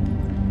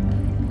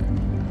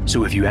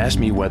 So if you ask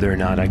me whether or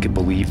not I could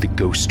believe the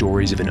ghost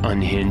stories of an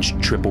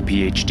unhinged triple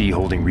PhD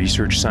holding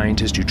research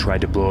scientist who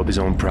tried to blow up his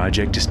own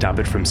project to stop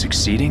it from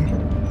succeeding,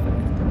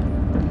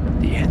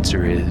 the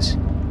answer is,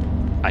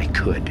 I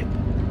could.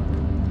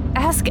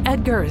 Ask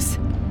Edgar's.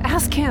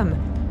 Ask him.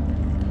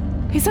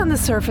 He's on the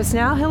surface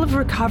now. He'll have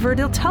recovered.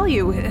 He'll tell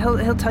you.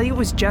 He'll tell you it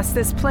was just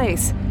this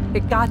place.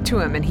 It got to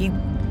him and he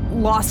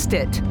lost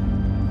it.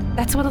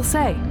 That's what he'll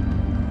say.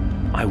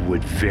 I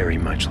would very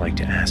much like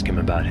to ask him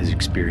about his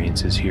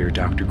experiences here,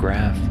 Dr.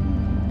 Graff,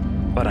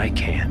 but I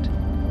can't.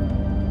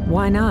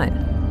 Why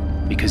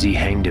not? Because he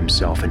hanged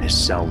himself in his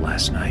cell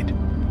last night.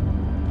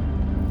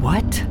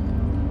 What?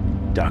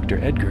 Dr.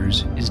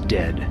 Edgars is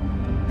dead.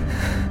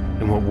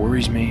 And what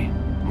worries me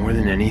more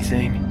than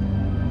anything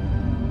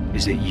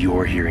is that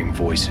you're hearing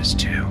voices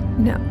too.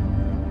 No.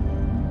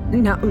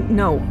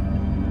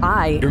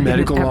 Your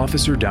medical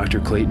officer, Dr.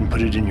 Clayton,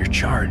 put it in your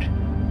chart.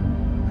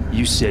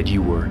 You said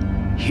you were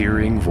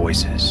hearing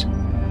voices,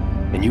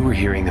 and you were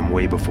hearing them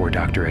way before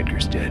Dr.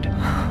 Edgars did.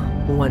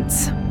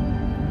 Once.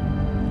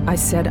 I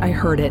said I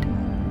heard it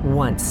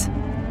once.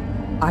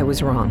 I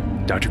was wrong.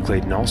 Dr.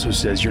 Clayton also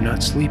says you're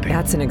not sleeping.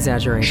 That's an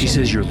exaggeration. She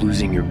says you're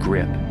losing your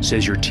grip,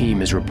 says your team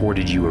has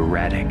reported you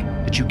erratic,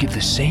 that you give the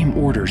same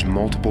orders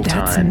multiple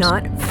times. That's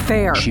not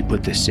fair. She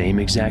put the same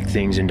exact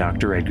things in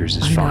Dr. Edgars'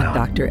 file. I'm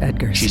not Dr.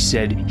 Edgars. She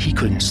said he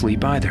couldn't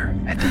sleep either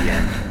at the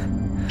end.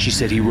 She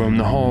said he roamed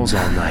the halls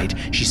all night.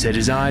 She said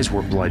his eyes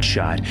were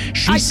bloodshot.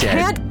 I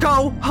can't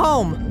go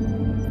home!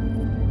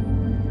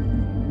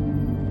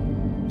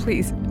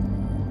 Please.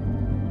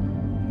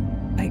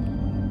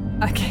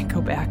 I can't go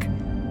back.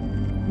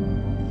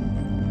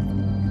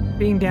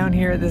 Being down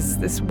here,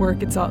 this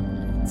work, it's all...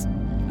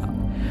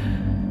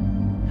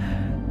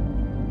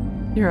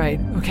 You're right,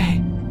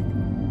 okay?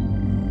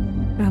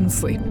 I'm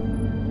asleep.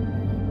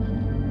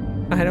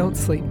 I don't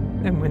sleep,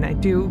 and when I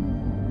do,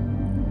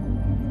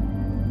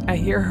 I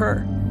hear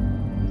her.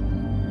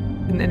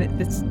 And then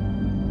it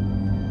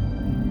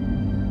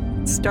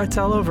starts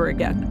all over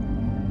again.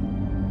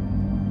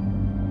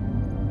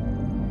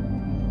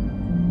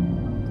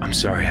 I'm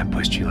sorry I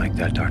pushed you like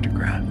that, Dr.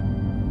 Graff.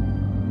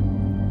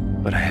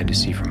 But I had to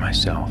see for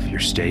myself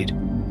your state.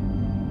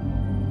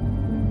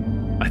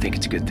 I think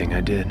it's a good thing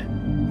I did.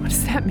 What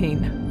does that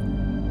mean?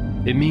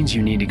 It means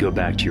you need to go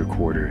back to your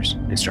quarters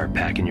and start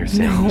packing your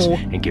things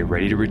and get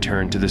ready to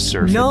return to the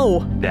surface.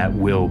 No! That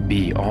will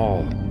be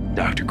all,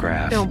 Dr.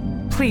 Graff. No,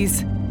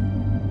 please.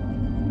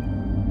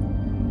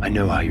 I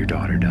know how your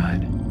daughter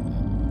died.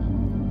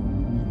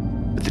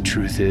 But the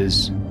truth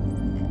is,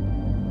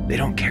 they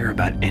don't care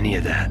about any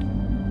of that.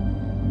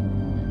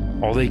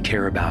 All they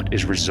care about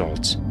is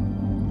results.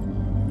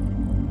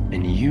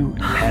 And you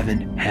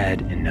haven't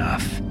had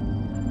enough.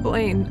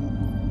 Blaine.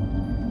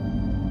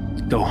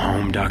 Go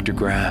home, Dr.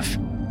 Graff.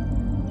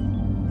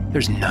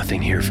 There's nothing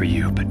here for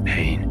you but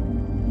pain.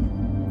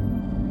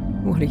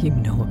 What do you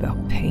know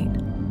about pain?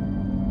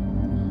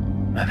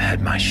 I've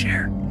had my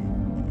share.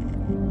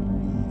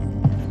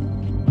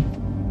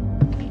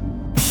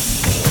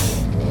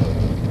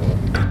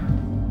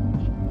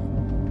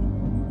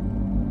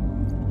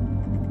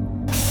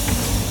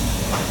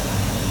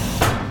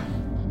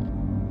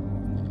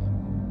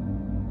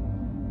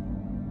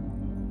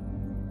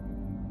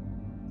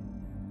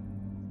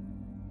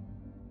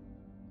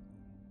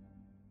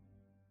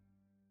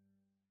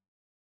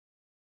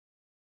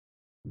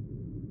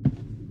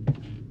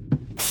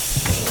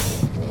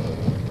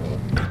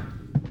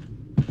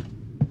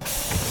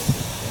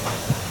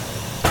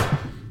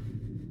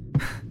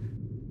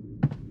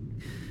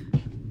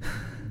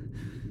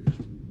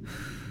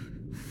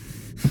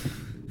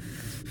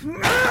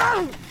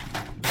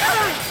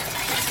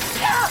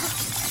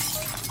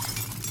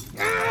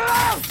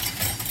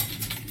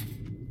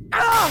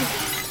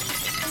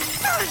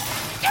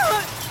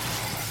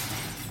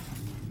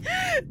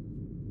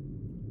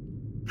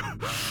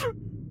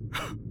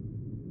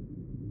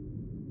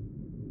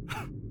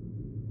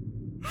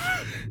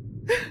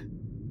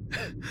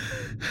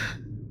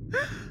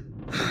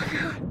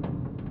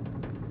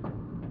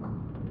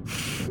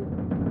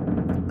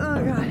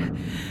 Oh, God.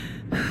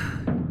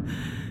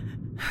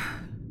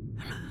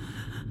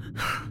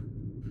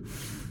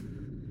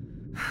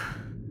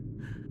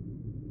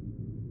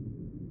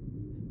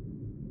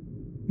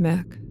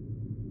 Mac?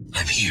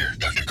 I'm here,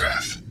 Dr.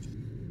 Graff.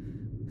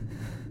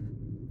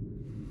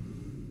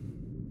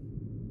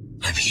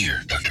 I'm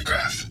here, Dr.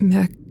 Graff.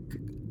 Mac,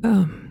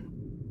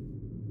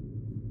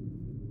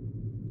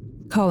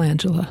 call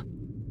Angela.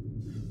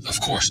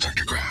 Of course,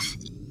 Dr. Graff.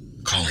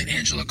 Calling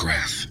Angela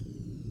Graff.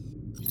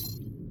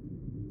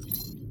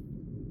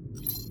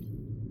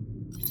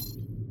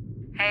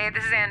 Hey,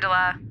 this is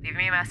Angela. Leave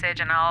me a message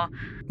and I'll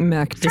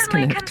Mac,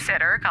 certainly disconnect.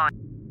 consider calling.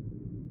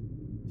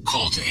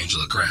 Call to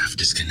Angela Graff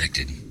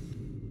disconnected.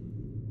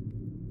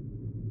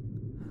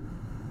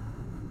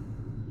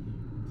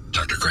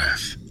 Dr.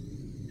 Graff,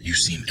 you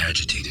seem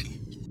agitated.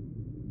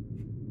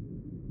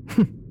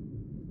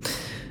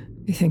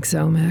 You think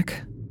so,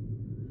 Mac?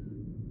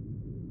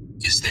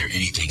 Is there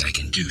anything I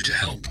can do to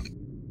help?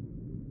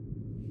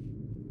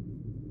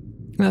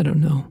 I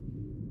don't know.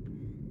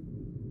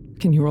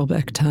 Can you roll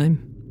back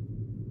time?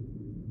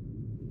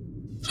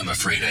 I'm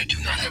afraid I do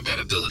not have that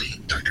ability,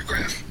 Dr.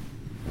 Graff.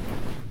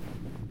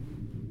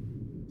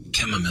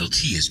 Chamomile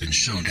tea has been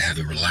shown to have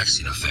a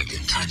relaxing effect in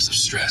times of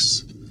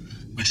stress.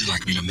 Would you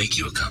like me to make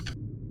you a cup?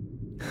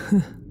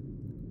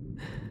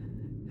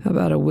 How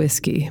about a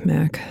whiskey,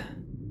 Mac?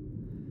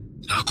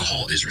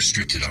 Alcohol is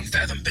restricted on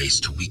Fathom Base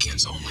to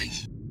weekends only.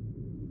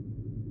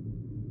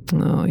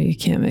 Oh, you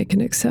can't make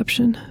an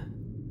exception?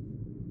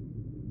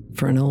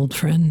 For an old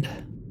friend?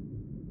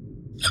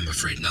 I'm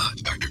afraid not,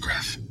 Dr.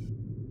 Graff.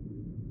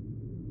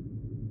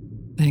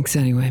 Thanks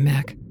anyway,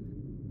 Mac.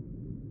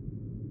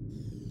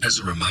 As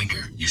a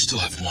reminder, you still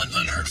have one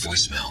unheard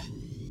voicemail.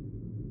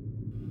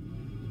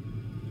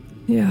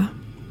 Yeah.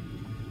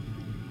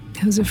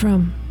 Who's it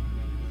from?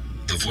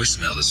 The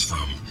voicemail is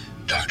from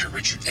Dr.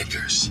 Richard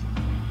Edgars.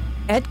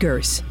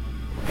 Edgars?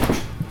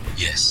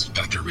 Yes,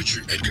 Dr.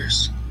 Richard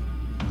Edgars.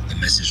 The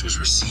message was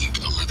received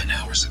 11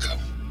 hours ago.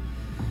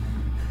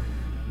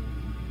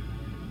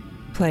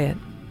 Play it.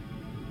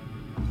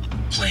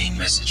 Playing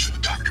message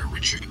from Dr.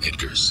 Richard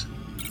Edgars.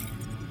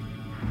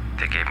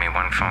 They gave me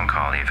one phone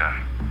call, Eva.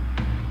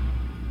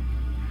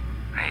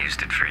 I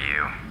used it for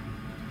you.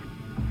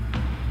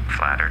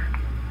 Flattered.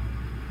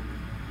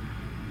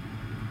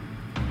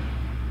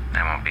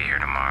 I won't be here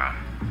tomorrow.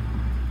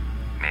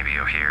 Maybe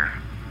you'll hear.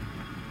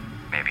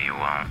 Maybe you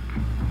won't.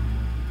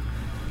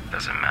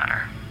 Doesn't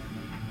matter.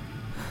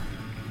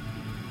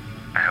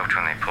 I hoped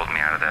when they pulled me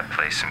out of that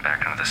place and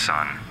back into the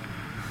sun,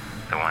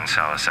 the one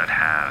solace I'd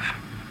have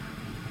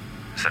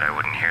is that I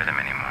wouldn't hear them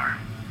anymore.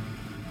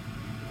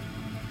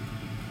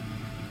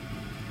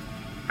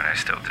 But I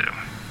still do.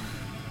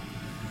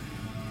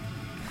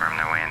 Worm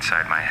their way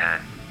inside my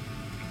head.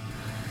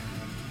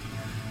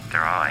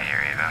 They're all I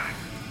hear, Eva.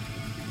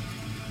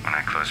 When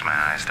I close my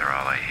eyes, they're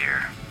all I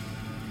hear.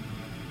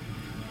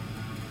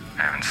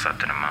 I haven't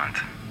slept in a month.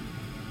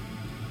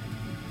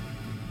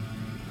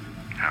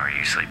 How are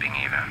you sleeping,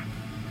 Eva?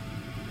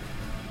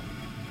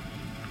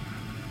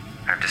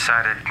 I've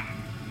decided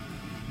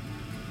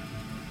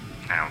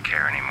I don't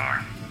care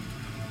anymore.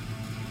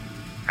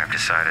 I've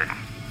decided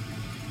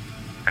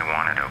I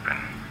want it open.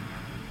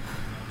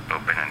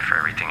 Open and for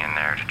everything in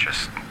there to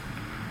just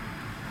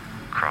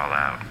crawl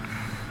out.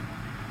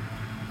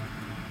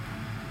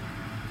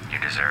 You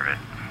deserve it.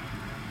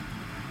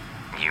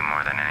 You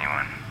more than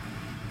anyone.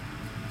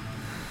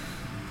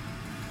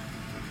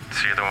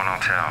 So you're the one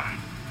I'll tell.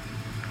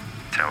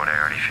 Tell what I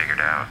already figured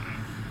out.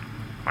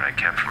 What I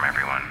kept from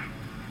everyone.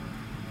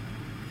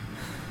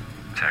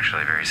 It's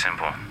actually very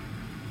simple.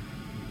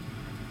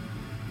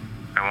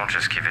 I won't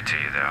just give it to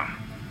you, though.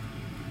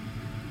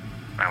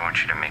 I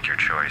want you to make your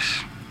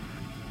choice.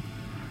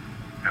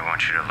 I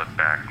want you to look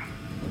back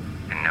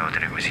and know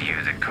that it was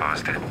you that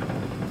caused it.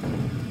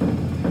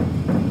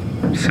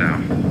 So,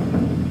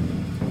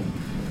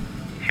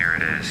 here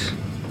it is.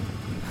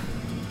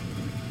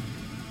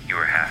 You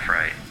were half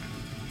right.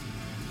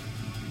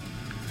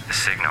 The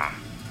signal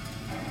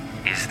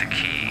is the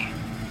key,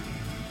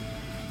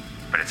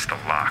 but it's the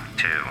lock,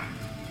 too.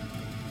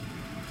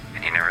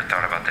 And you never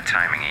thought about the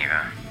timing,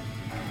 Eva.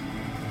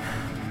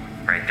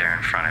 Right there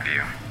in front of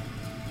you.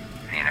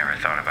 And you never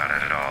thought about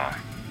it at all.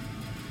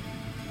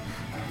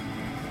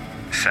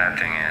 The sad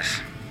thing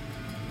is,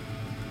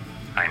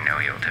 I know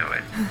you'll do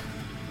it.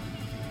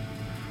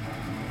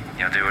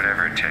 You'll do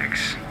whatever it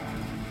takes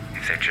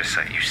if they just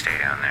let you stay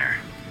down there.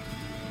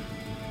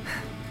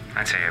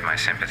 I'd say you have my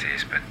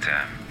sympathies, but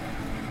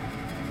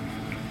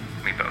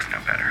we both know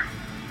better.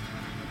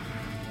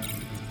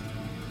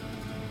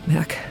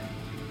 Mac.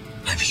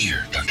 I'm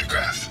here, Dr.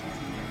 Graff.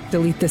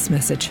 Delete this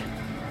message.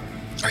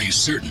 Are you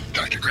certain,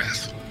 Dr.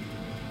 Graff?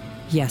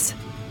 Yes.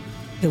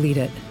 Delete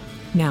it.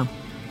 Now.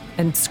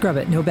 And scrub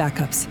it, no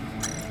backups.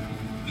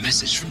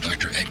 Message from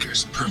Dr.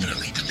 Edgar's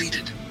permanently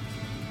deleted.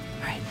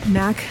 All right,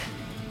 Mac,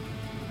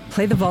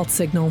 play the vault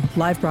signal,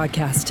 live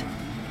broadcast.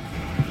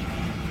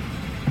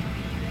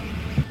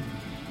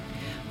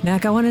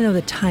 Mac, I want to know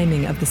the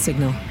timing of the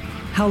signal.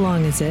 How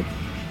long is it?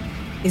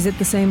 Is it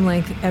the same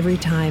length every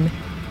time?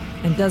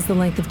 And does the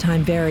length of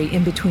time vary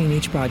in between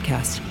each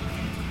broadcast?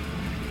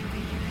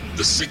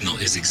 The signal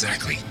is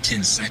exactly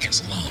 10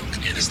 seconds long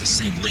and is the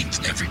same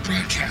length every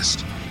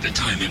broadcast. The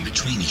time in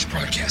between each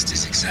broadcast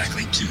is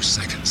exactly 2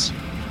 seconds.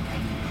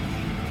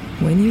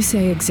 When you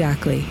say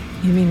exactly,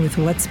 you mean with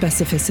what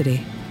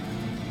specificity?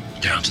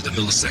 Down to the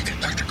millisecond,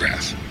 Dr.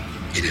 Graff.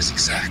 It is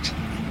exact.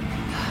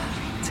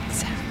 It's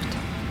exact.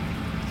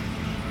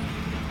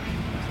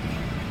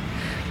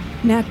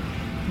 Nat,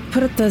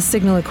 put up the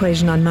signal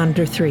equation on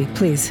monitor 3,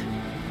 please.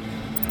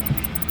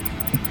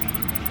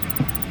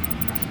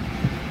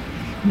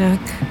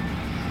 Mac,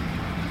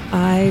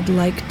 I'd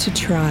like to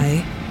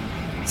try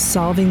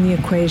solving the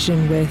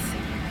equation with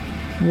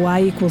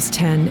y equals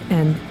 10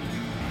 and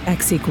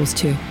x equals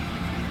 2.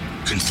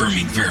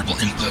 Confirming variable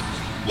input,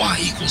 y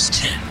equals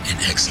 10 and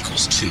x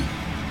equals 2.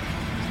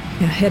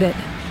 Yeah, hit it.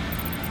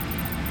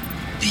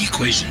 The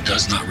equation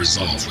does not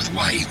resolve with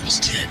y equals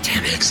 10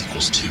 and x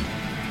equals 2.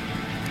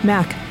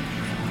 Mac,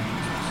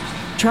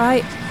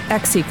 try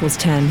x equals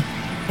 10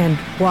 and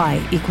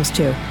y equals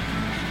 2.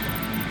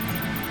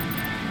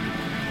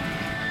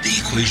 The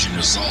equation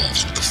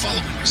resolves with the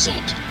following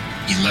result.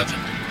 11,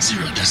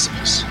 0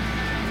 decimals.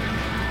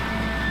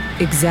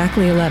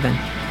 Exactly 11.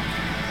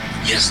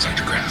 Yes,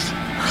 Dr. Graff.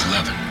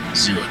 11,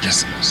 0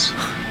 decimals.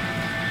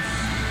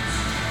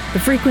 The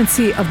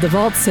frequency of the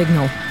vault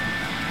signal,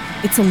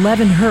 it's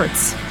 11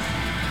 hertz.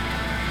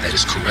 That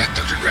is correct,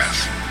 Dr.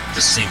 Graff.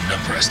 The same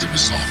number as the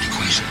resolved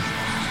equation.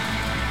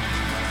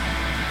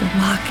 The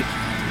lock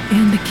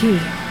and the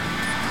key.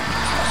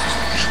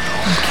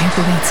 It can't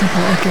be that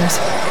simple, Edgars.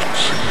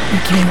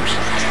 It can't.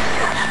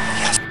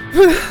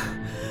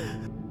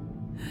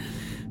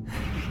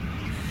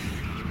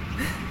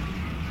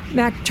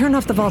 Mac, turn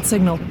off the vault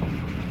signal.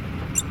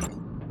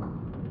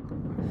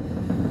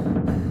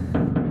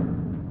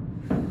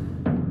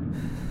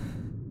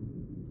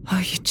 Oh,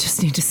 you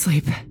just need to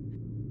sleep.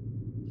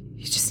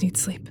 You just need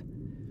sleep.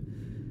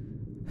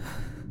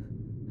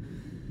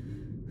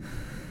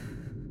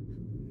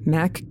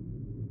 Mac,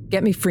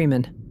 get me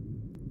Freeman.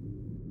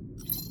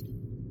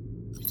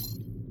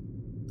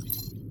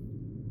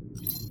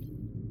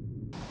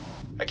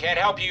 I can't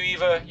help you,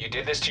 Eva. You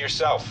did this to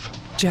yourself.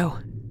 Joe,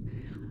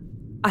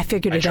 I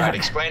figured it out. I tried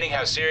explaining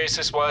how serious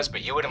this was,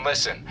 but you wouldn't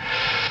listen.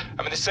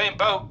 I'm in the same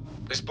boat.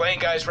 This Blaine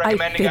guy's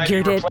recommending I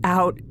figured it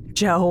out,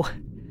 Joe.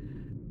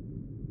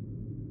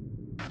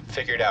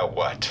 Figured out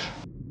what?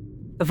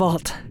 The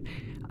vault.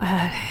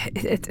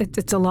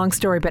 It's a long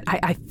story, but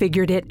I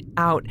figured it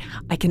out.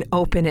 I can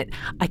open it.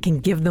 I can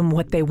give them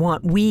what they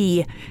want.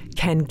 We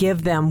can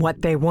give them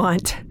what they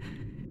want.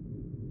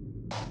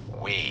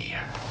 We?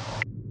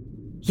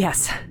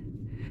 Yes.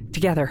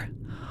 Together.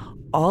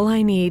 All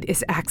I need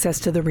is access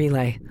to the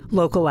relay.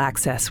 Local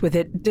access. With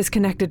it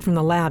disconnected from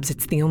the labs,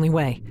 it's the only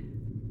way.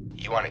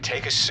 You want to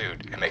take a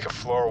suit and make a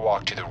floor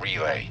walk to the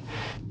relay.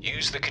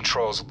 Use the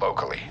controls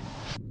locally.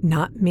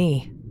 Not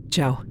me,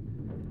 Joe.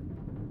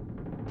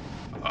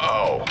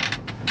 Oh,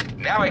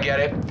 now I get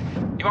it.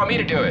 You want me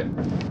to do it.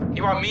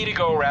 You want me to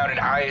go around an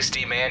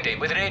ISD mandate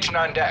with an agent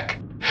on deck.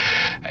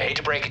 I hate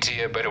to break it to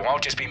you, but it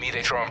won't just be me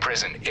they throw in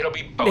prison. It'll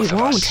be both of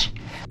us. They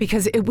won't.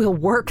 Because it will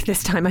work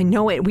this time. I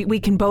know it. We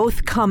can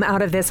both come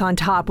out of this on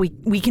top. We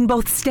can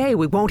both stay.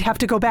 We won't have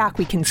to go back.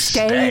 We can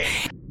stay.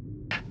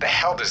 The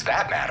hell does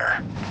that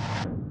matter?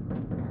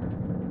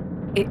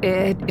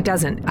 It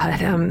doesn't.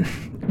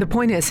 The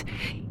point is,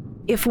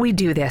 if we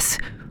do this,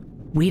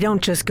 we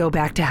don't just go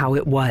back to how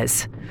it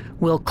was.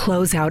 We'll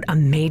close out a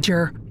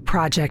major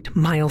project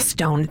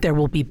milestone. There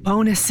will be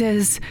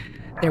bonuses.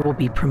 There will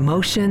be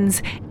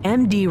promotions.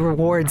 MD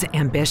rewards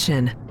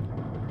ambition.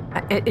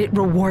 It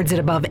rewards it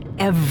above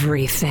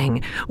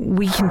everything.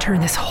 We can turn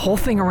this whole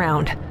thing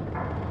around.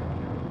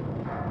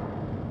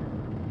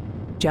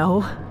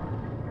 Joe,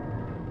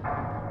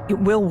 it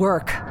will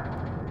work.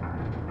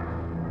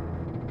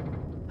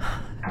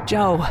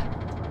 Joe.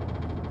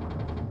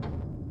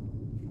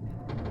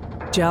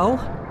 Joe?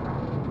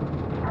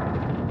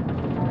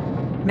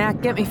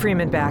 Mac, get me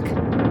Freeman back.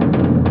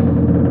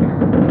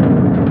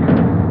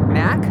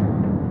 Mac?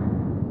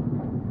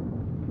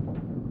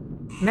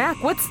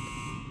 Mac, what's...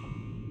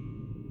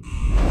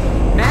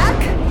 Mac?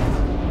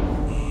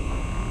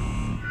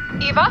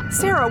 Eva?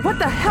 Sarah, what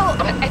the hell?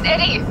 It's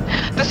Eddie.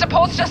 The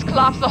supports just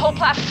collapsed. The whole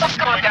platform's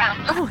going down.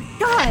 Oh, my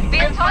God.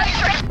 The entire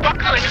train...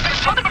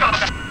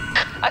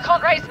 I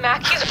can't raise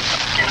Mac. He's...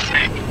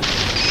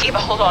 Eva,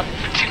 hold on.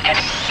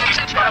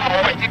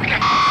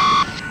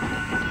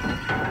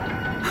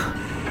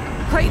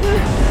 Clayton?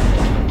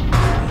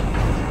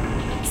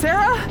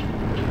 Sarah?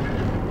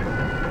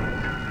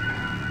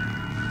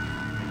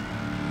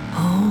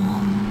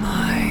 Oh,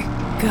 my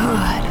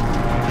God.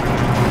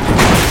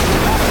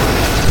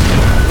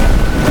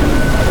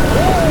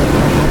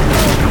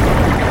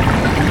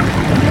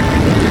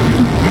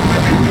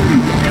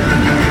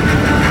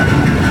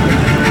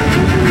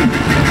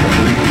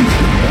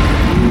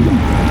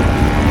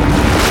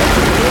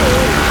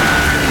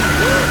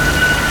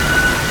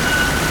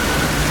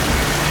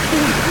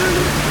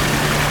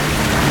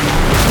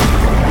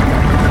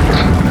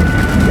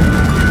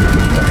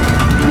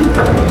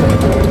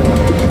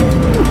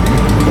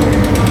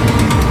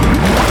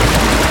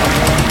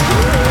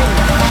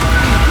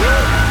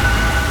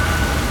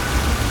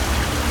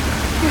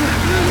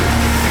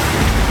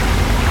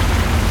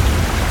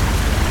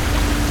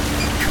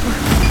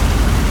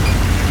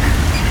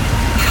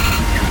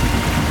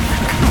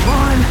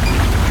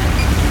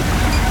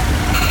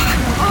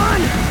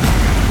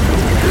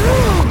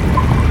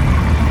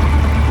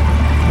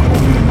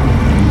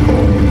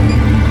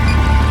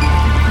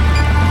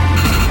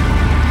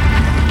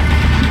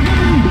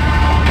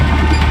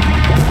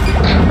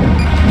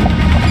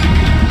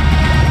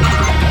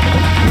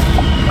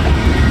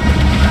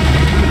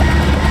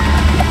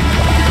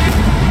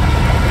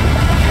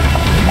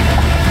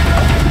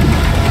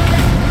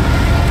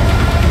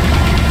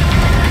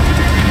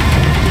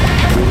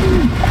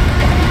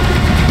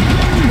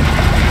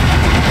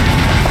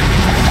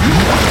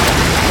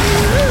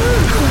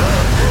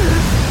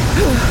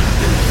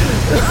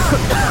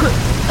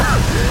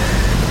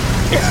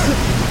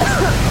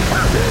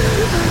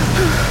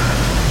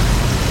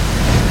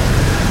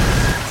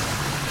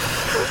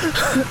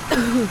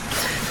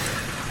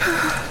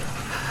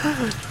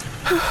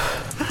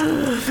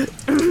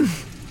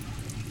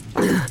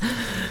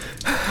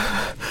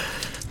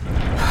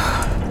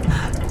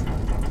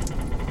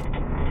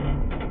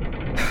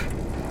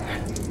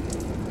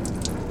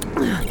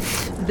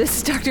 This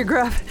is Dr.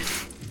 Gruff.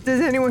 Does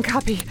anyone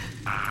copy?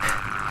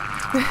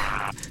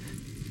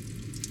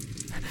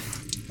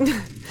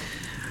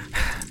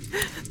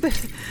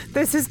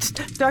 This is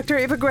Dr.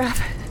 Ava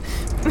Graff.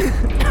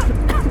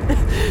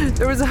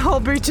 There was a hull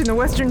breach in the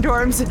western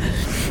dorms.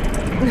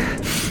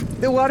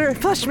 The water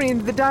flushed me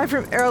into the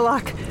diaphragm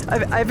airlock.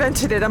 I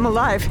vented it. I'm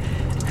alive.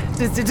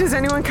 Does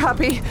anyone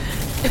copy?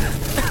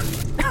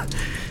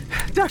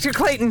 Dr.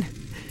 Clayton.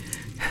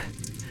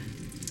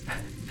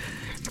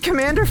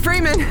 Commander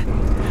Freeman.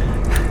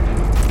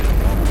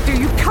 Do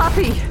you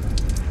copy?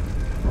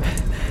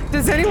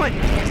 Does anyone...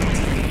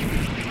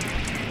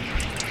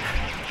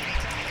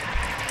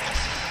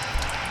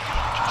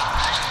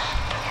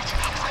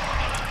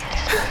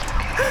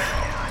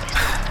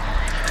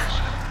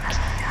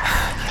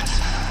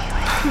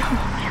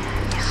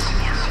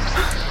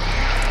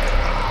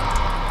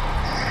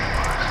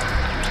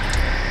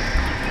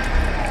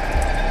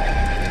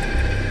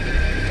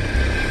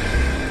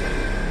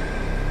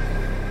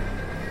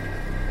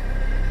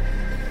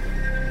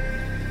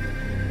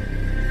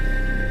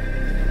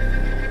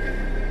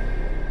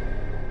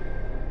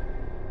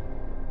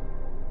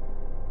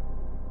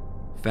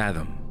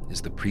 Fathom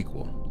is the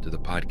prequel to the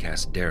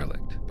podcast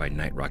Derelict by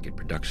Night Rocket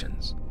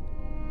Productions.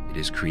 It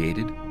is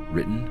created,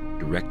 written,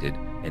 directed,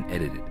 and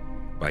edited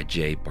by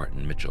J.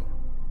 Barton Mitchell,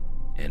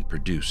 and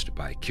produced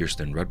by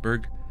Kirsten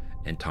Rudberg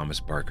and Thomas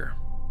Barker.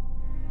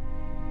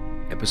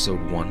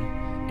 Episode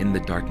 1 In the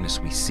Darkness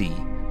We See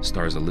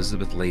stars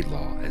Elizabeth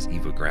Laidlaw as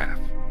Eva Graff,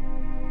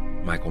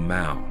 Michael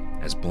Mao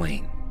as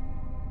Blaine,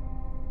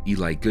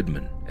 Eli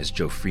Goodman as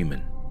Joe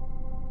Freeman,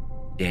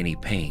 Danny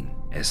Payne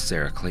as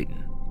Sarah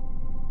Clayton,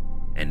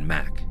 and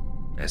Mac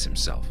as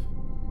himself.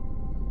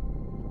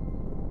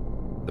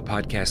 The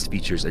podcast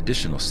features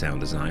additional sound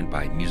design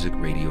by Music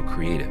Radio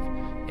Creative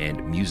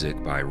and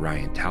music by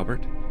Ryan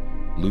Talbert,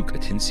 Luke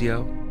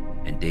Atencio,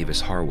 and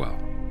Davis Harwell.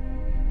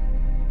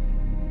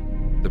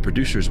 The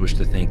producers wish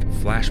to thank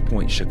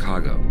Flashpoint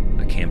Chicago,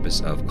 a campus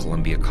of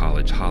Columbia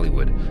College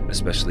Hollywood,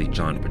 especially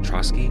John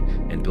Petrosky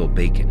and Bill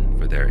Bacon,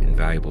 for their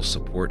invaluable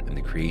support in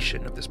the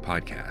creation of this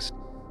podcast.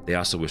 They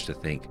also wish to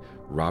thank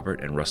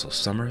Robert and Russell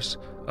Summers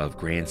of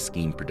Grand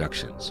Scheme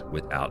Productions,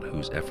 without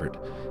whose effort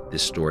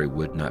this story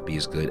would not be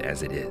as good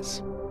as it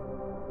is.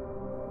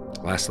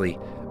 Lastly,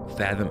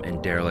 Fathom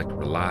and Derelict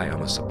rely on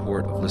the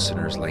support of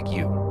listeners like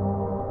you.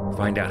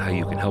 Find out how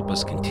you can help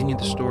us continue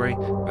the story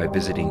by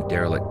visiting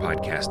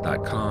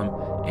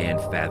derelictpodcast.com and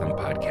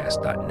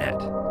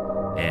fathompodcast.net.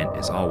 And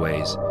as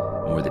always,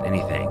 more than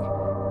anything,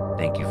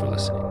 thank you for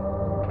listening.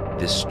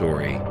 This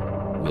story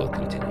will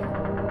continue.